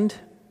command.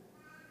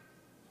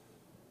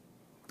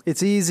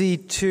 It's easy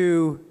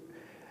to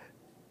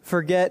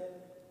forget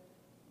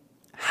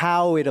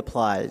how it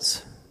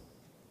applies.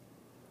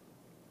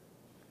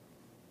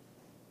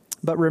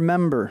 But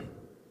remember,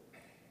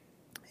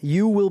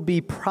 you will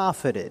be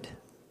profited.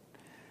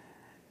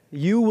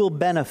 You will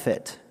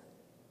benefit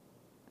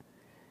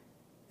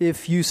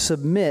if you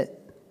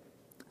submit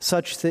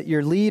such that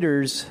your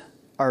leaders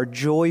are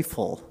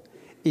joyful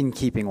in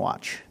keeping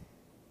watch.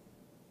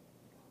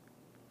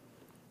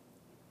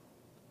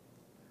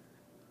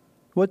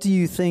 What do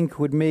you think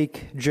would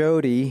make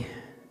Jody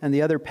and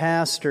the other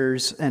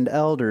pastors and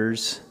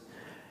elders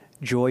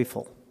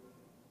joyful?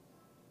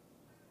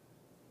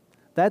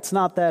 That's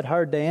not that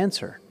hard to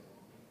answer.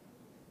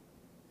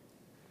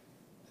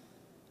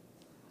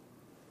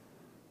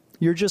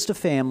 You're just a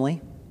family.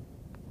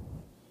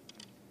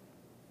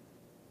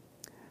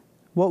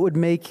 What would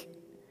make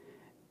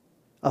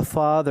a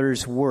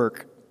father's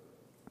work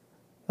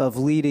of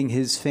leading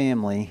his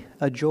family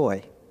a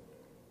joy?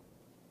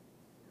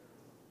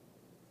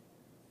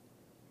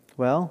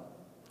 Well,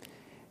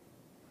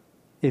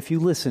 if you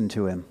listen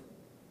to him.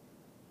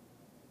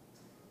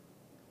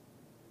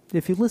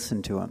 If you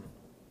listen to him.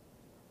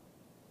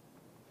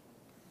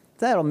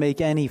 That'll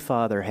make any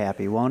father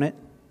happy, won't it?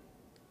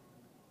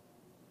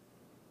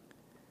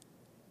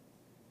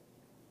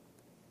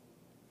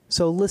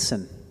 So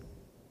listen.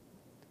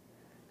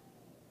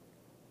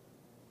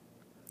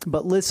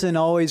 But listen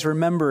always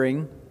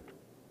remembering,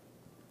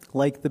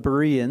 like the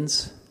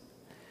Bereans,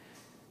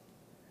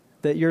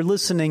 that you're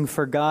listening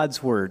for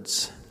God's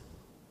words.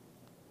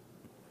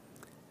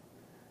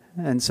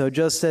 And so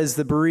just as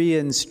the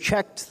Bereans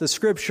checked the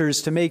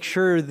scriptures to make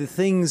sure the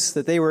things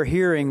that they were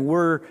hearing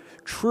were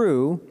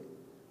true,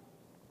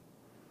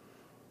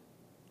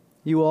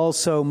 you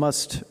also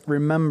must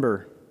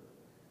remember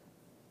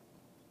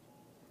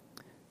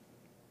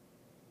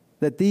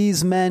that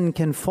these men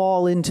can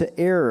fall into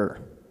error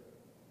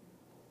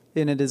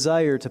in a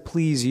desire to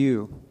please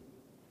you.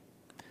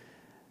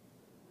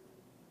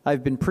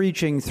 I've been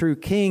preaching through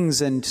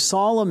Kings, and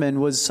Solomon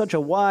was such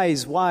a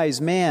wise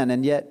man,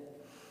 and yet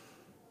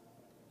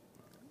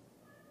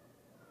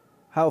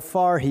how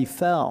far he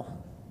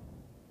fell.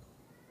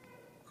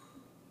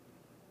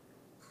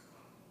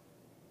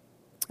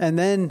 And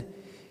then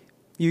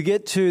you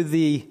get to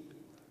the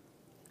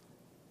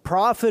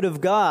prophet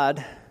of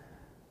God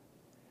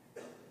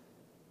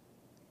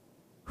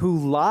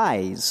who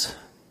lies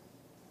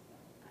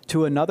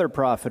to another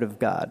prophet of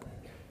God.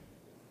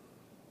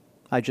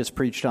 I just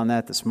preached on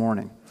that this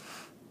morning.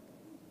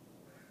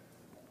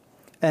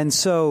 And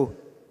so,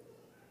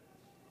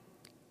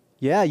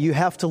 yeah, you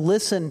have to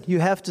listen, you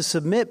have to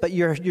submit, but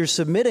you're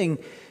submitting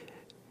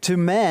to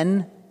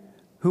men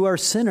who are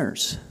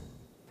sinners.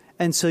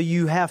 And so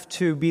you have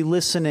to be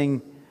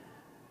listening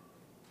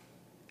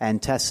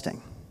and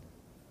testing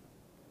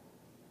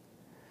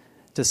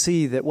to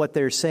see that what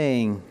they're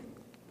saying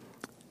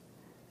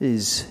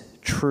is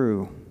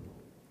true.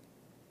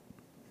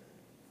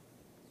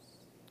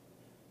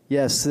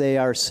 Yes, they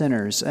are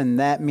sinners, and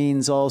that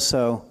means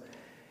also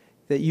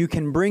that you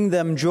can bring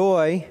them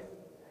joy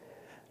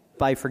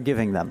by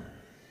forgiving them.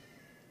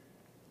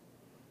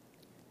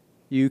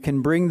 You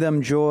can bring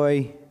them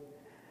joy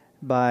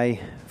by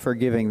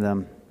forgiving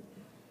them.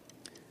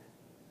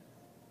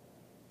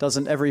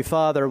 Doesn't every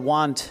father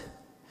want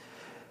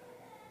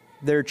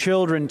their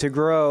children to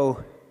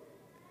grow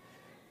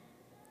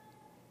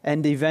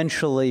and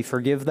eventually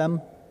forgive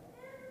them?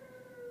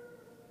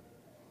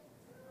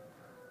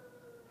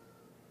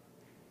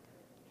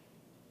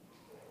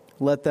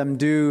 Let them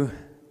do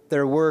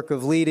their work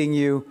of leading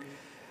you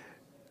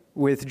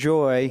with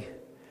joy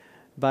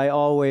by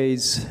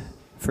always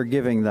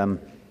forgiving them.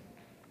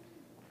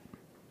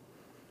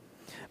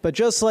 But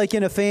just like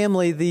in a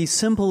family, the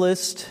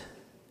simplest,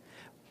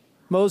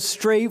 most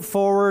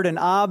straightforward and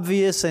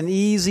obvious and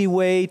easy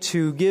way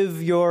to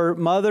give your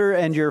mother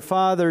and your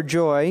father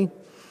joy,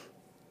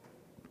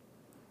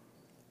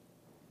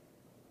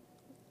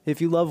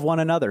 if you love one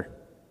another.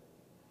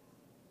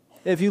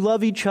 If you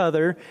love each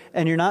other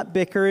and you're not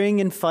bickering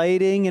and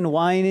fighting and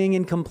whining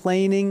and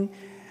complaining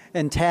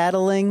and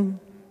tattling,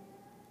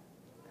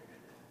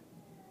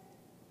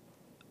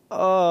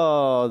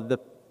 oh,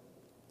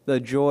 the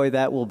joy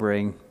that will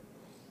bring.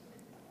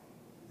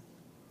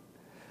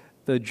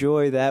 The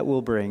joy that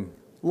will bring.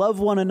 Love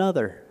one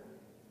another.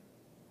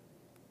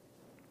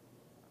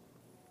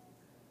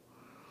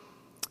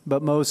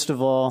 But most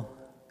of all,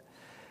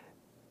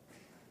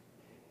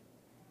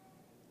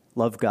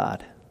 love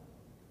God.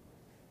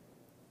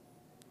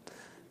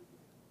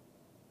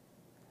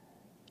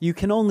 You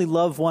can only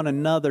love one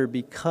another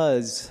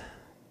because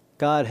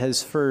God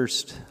has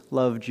first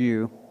loved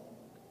you.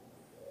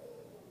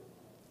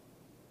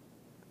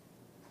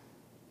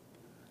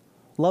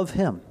 Love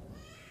Him.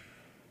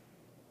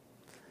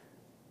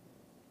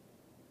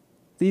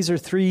 These are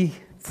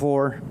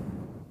 4,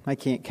 I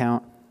can't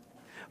count,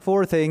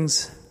 4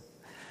 things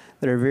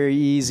that are very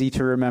easy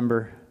to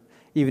remember,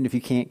 even if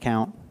you can't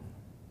count.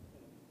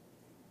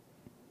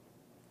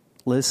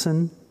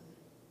 Listen,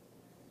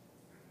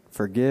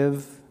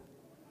 forgive,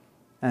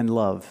 and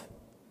love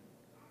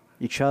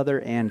each other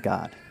and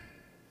God.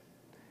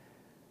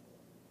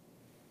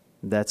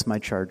 That's my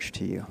charge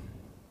to you.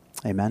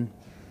 Amen.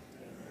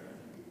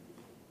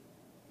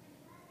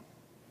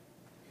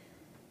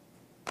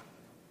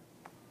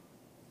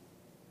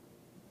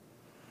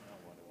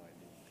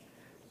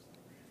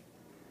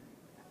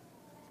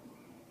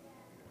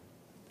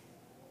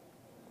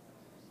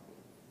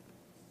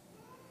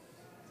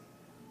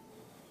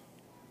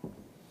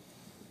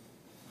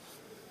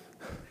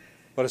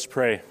 Let us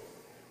pray.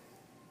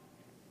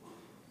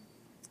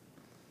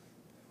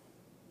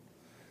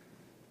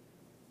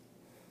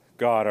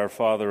 God, our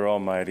Father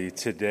Almighty,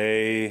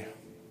 today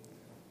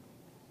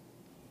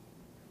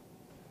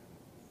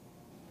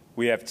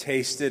we have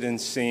tasted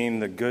and seen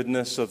the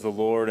goodness of the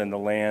Lord in the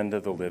land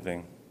of the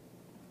living.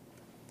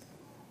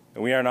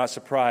 And we are not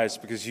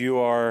surprised because you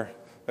are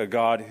a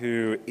God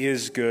who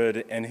is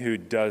good and who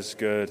does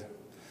good.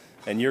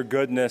 And your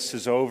goodness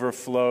has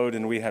overflowed,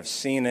 and we have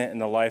seen it in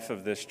the life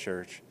of this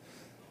church.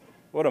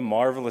 What a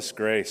marvelous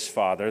grace,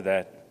 Father,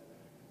 that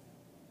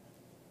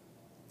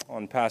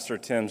on Pastor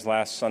Tim's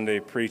last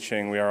Sunday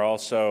preaching, we are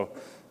also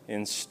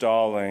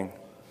installing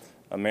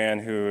a man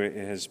who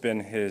has been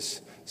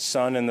his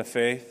son in the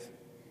faith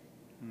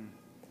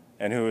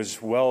and who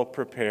is well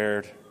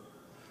prepared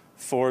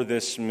for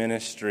this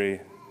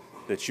ministry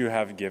that you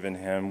have given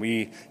him.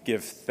 We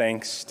give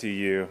thanks to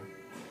you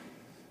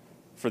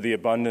for the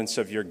abundance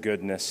of your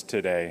goodness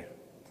today.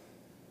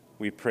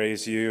 We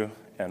praise you,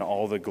 and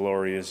all the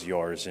glory is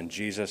yours. In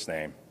Jesus'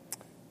 name,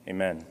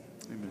 amen.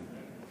 Amen.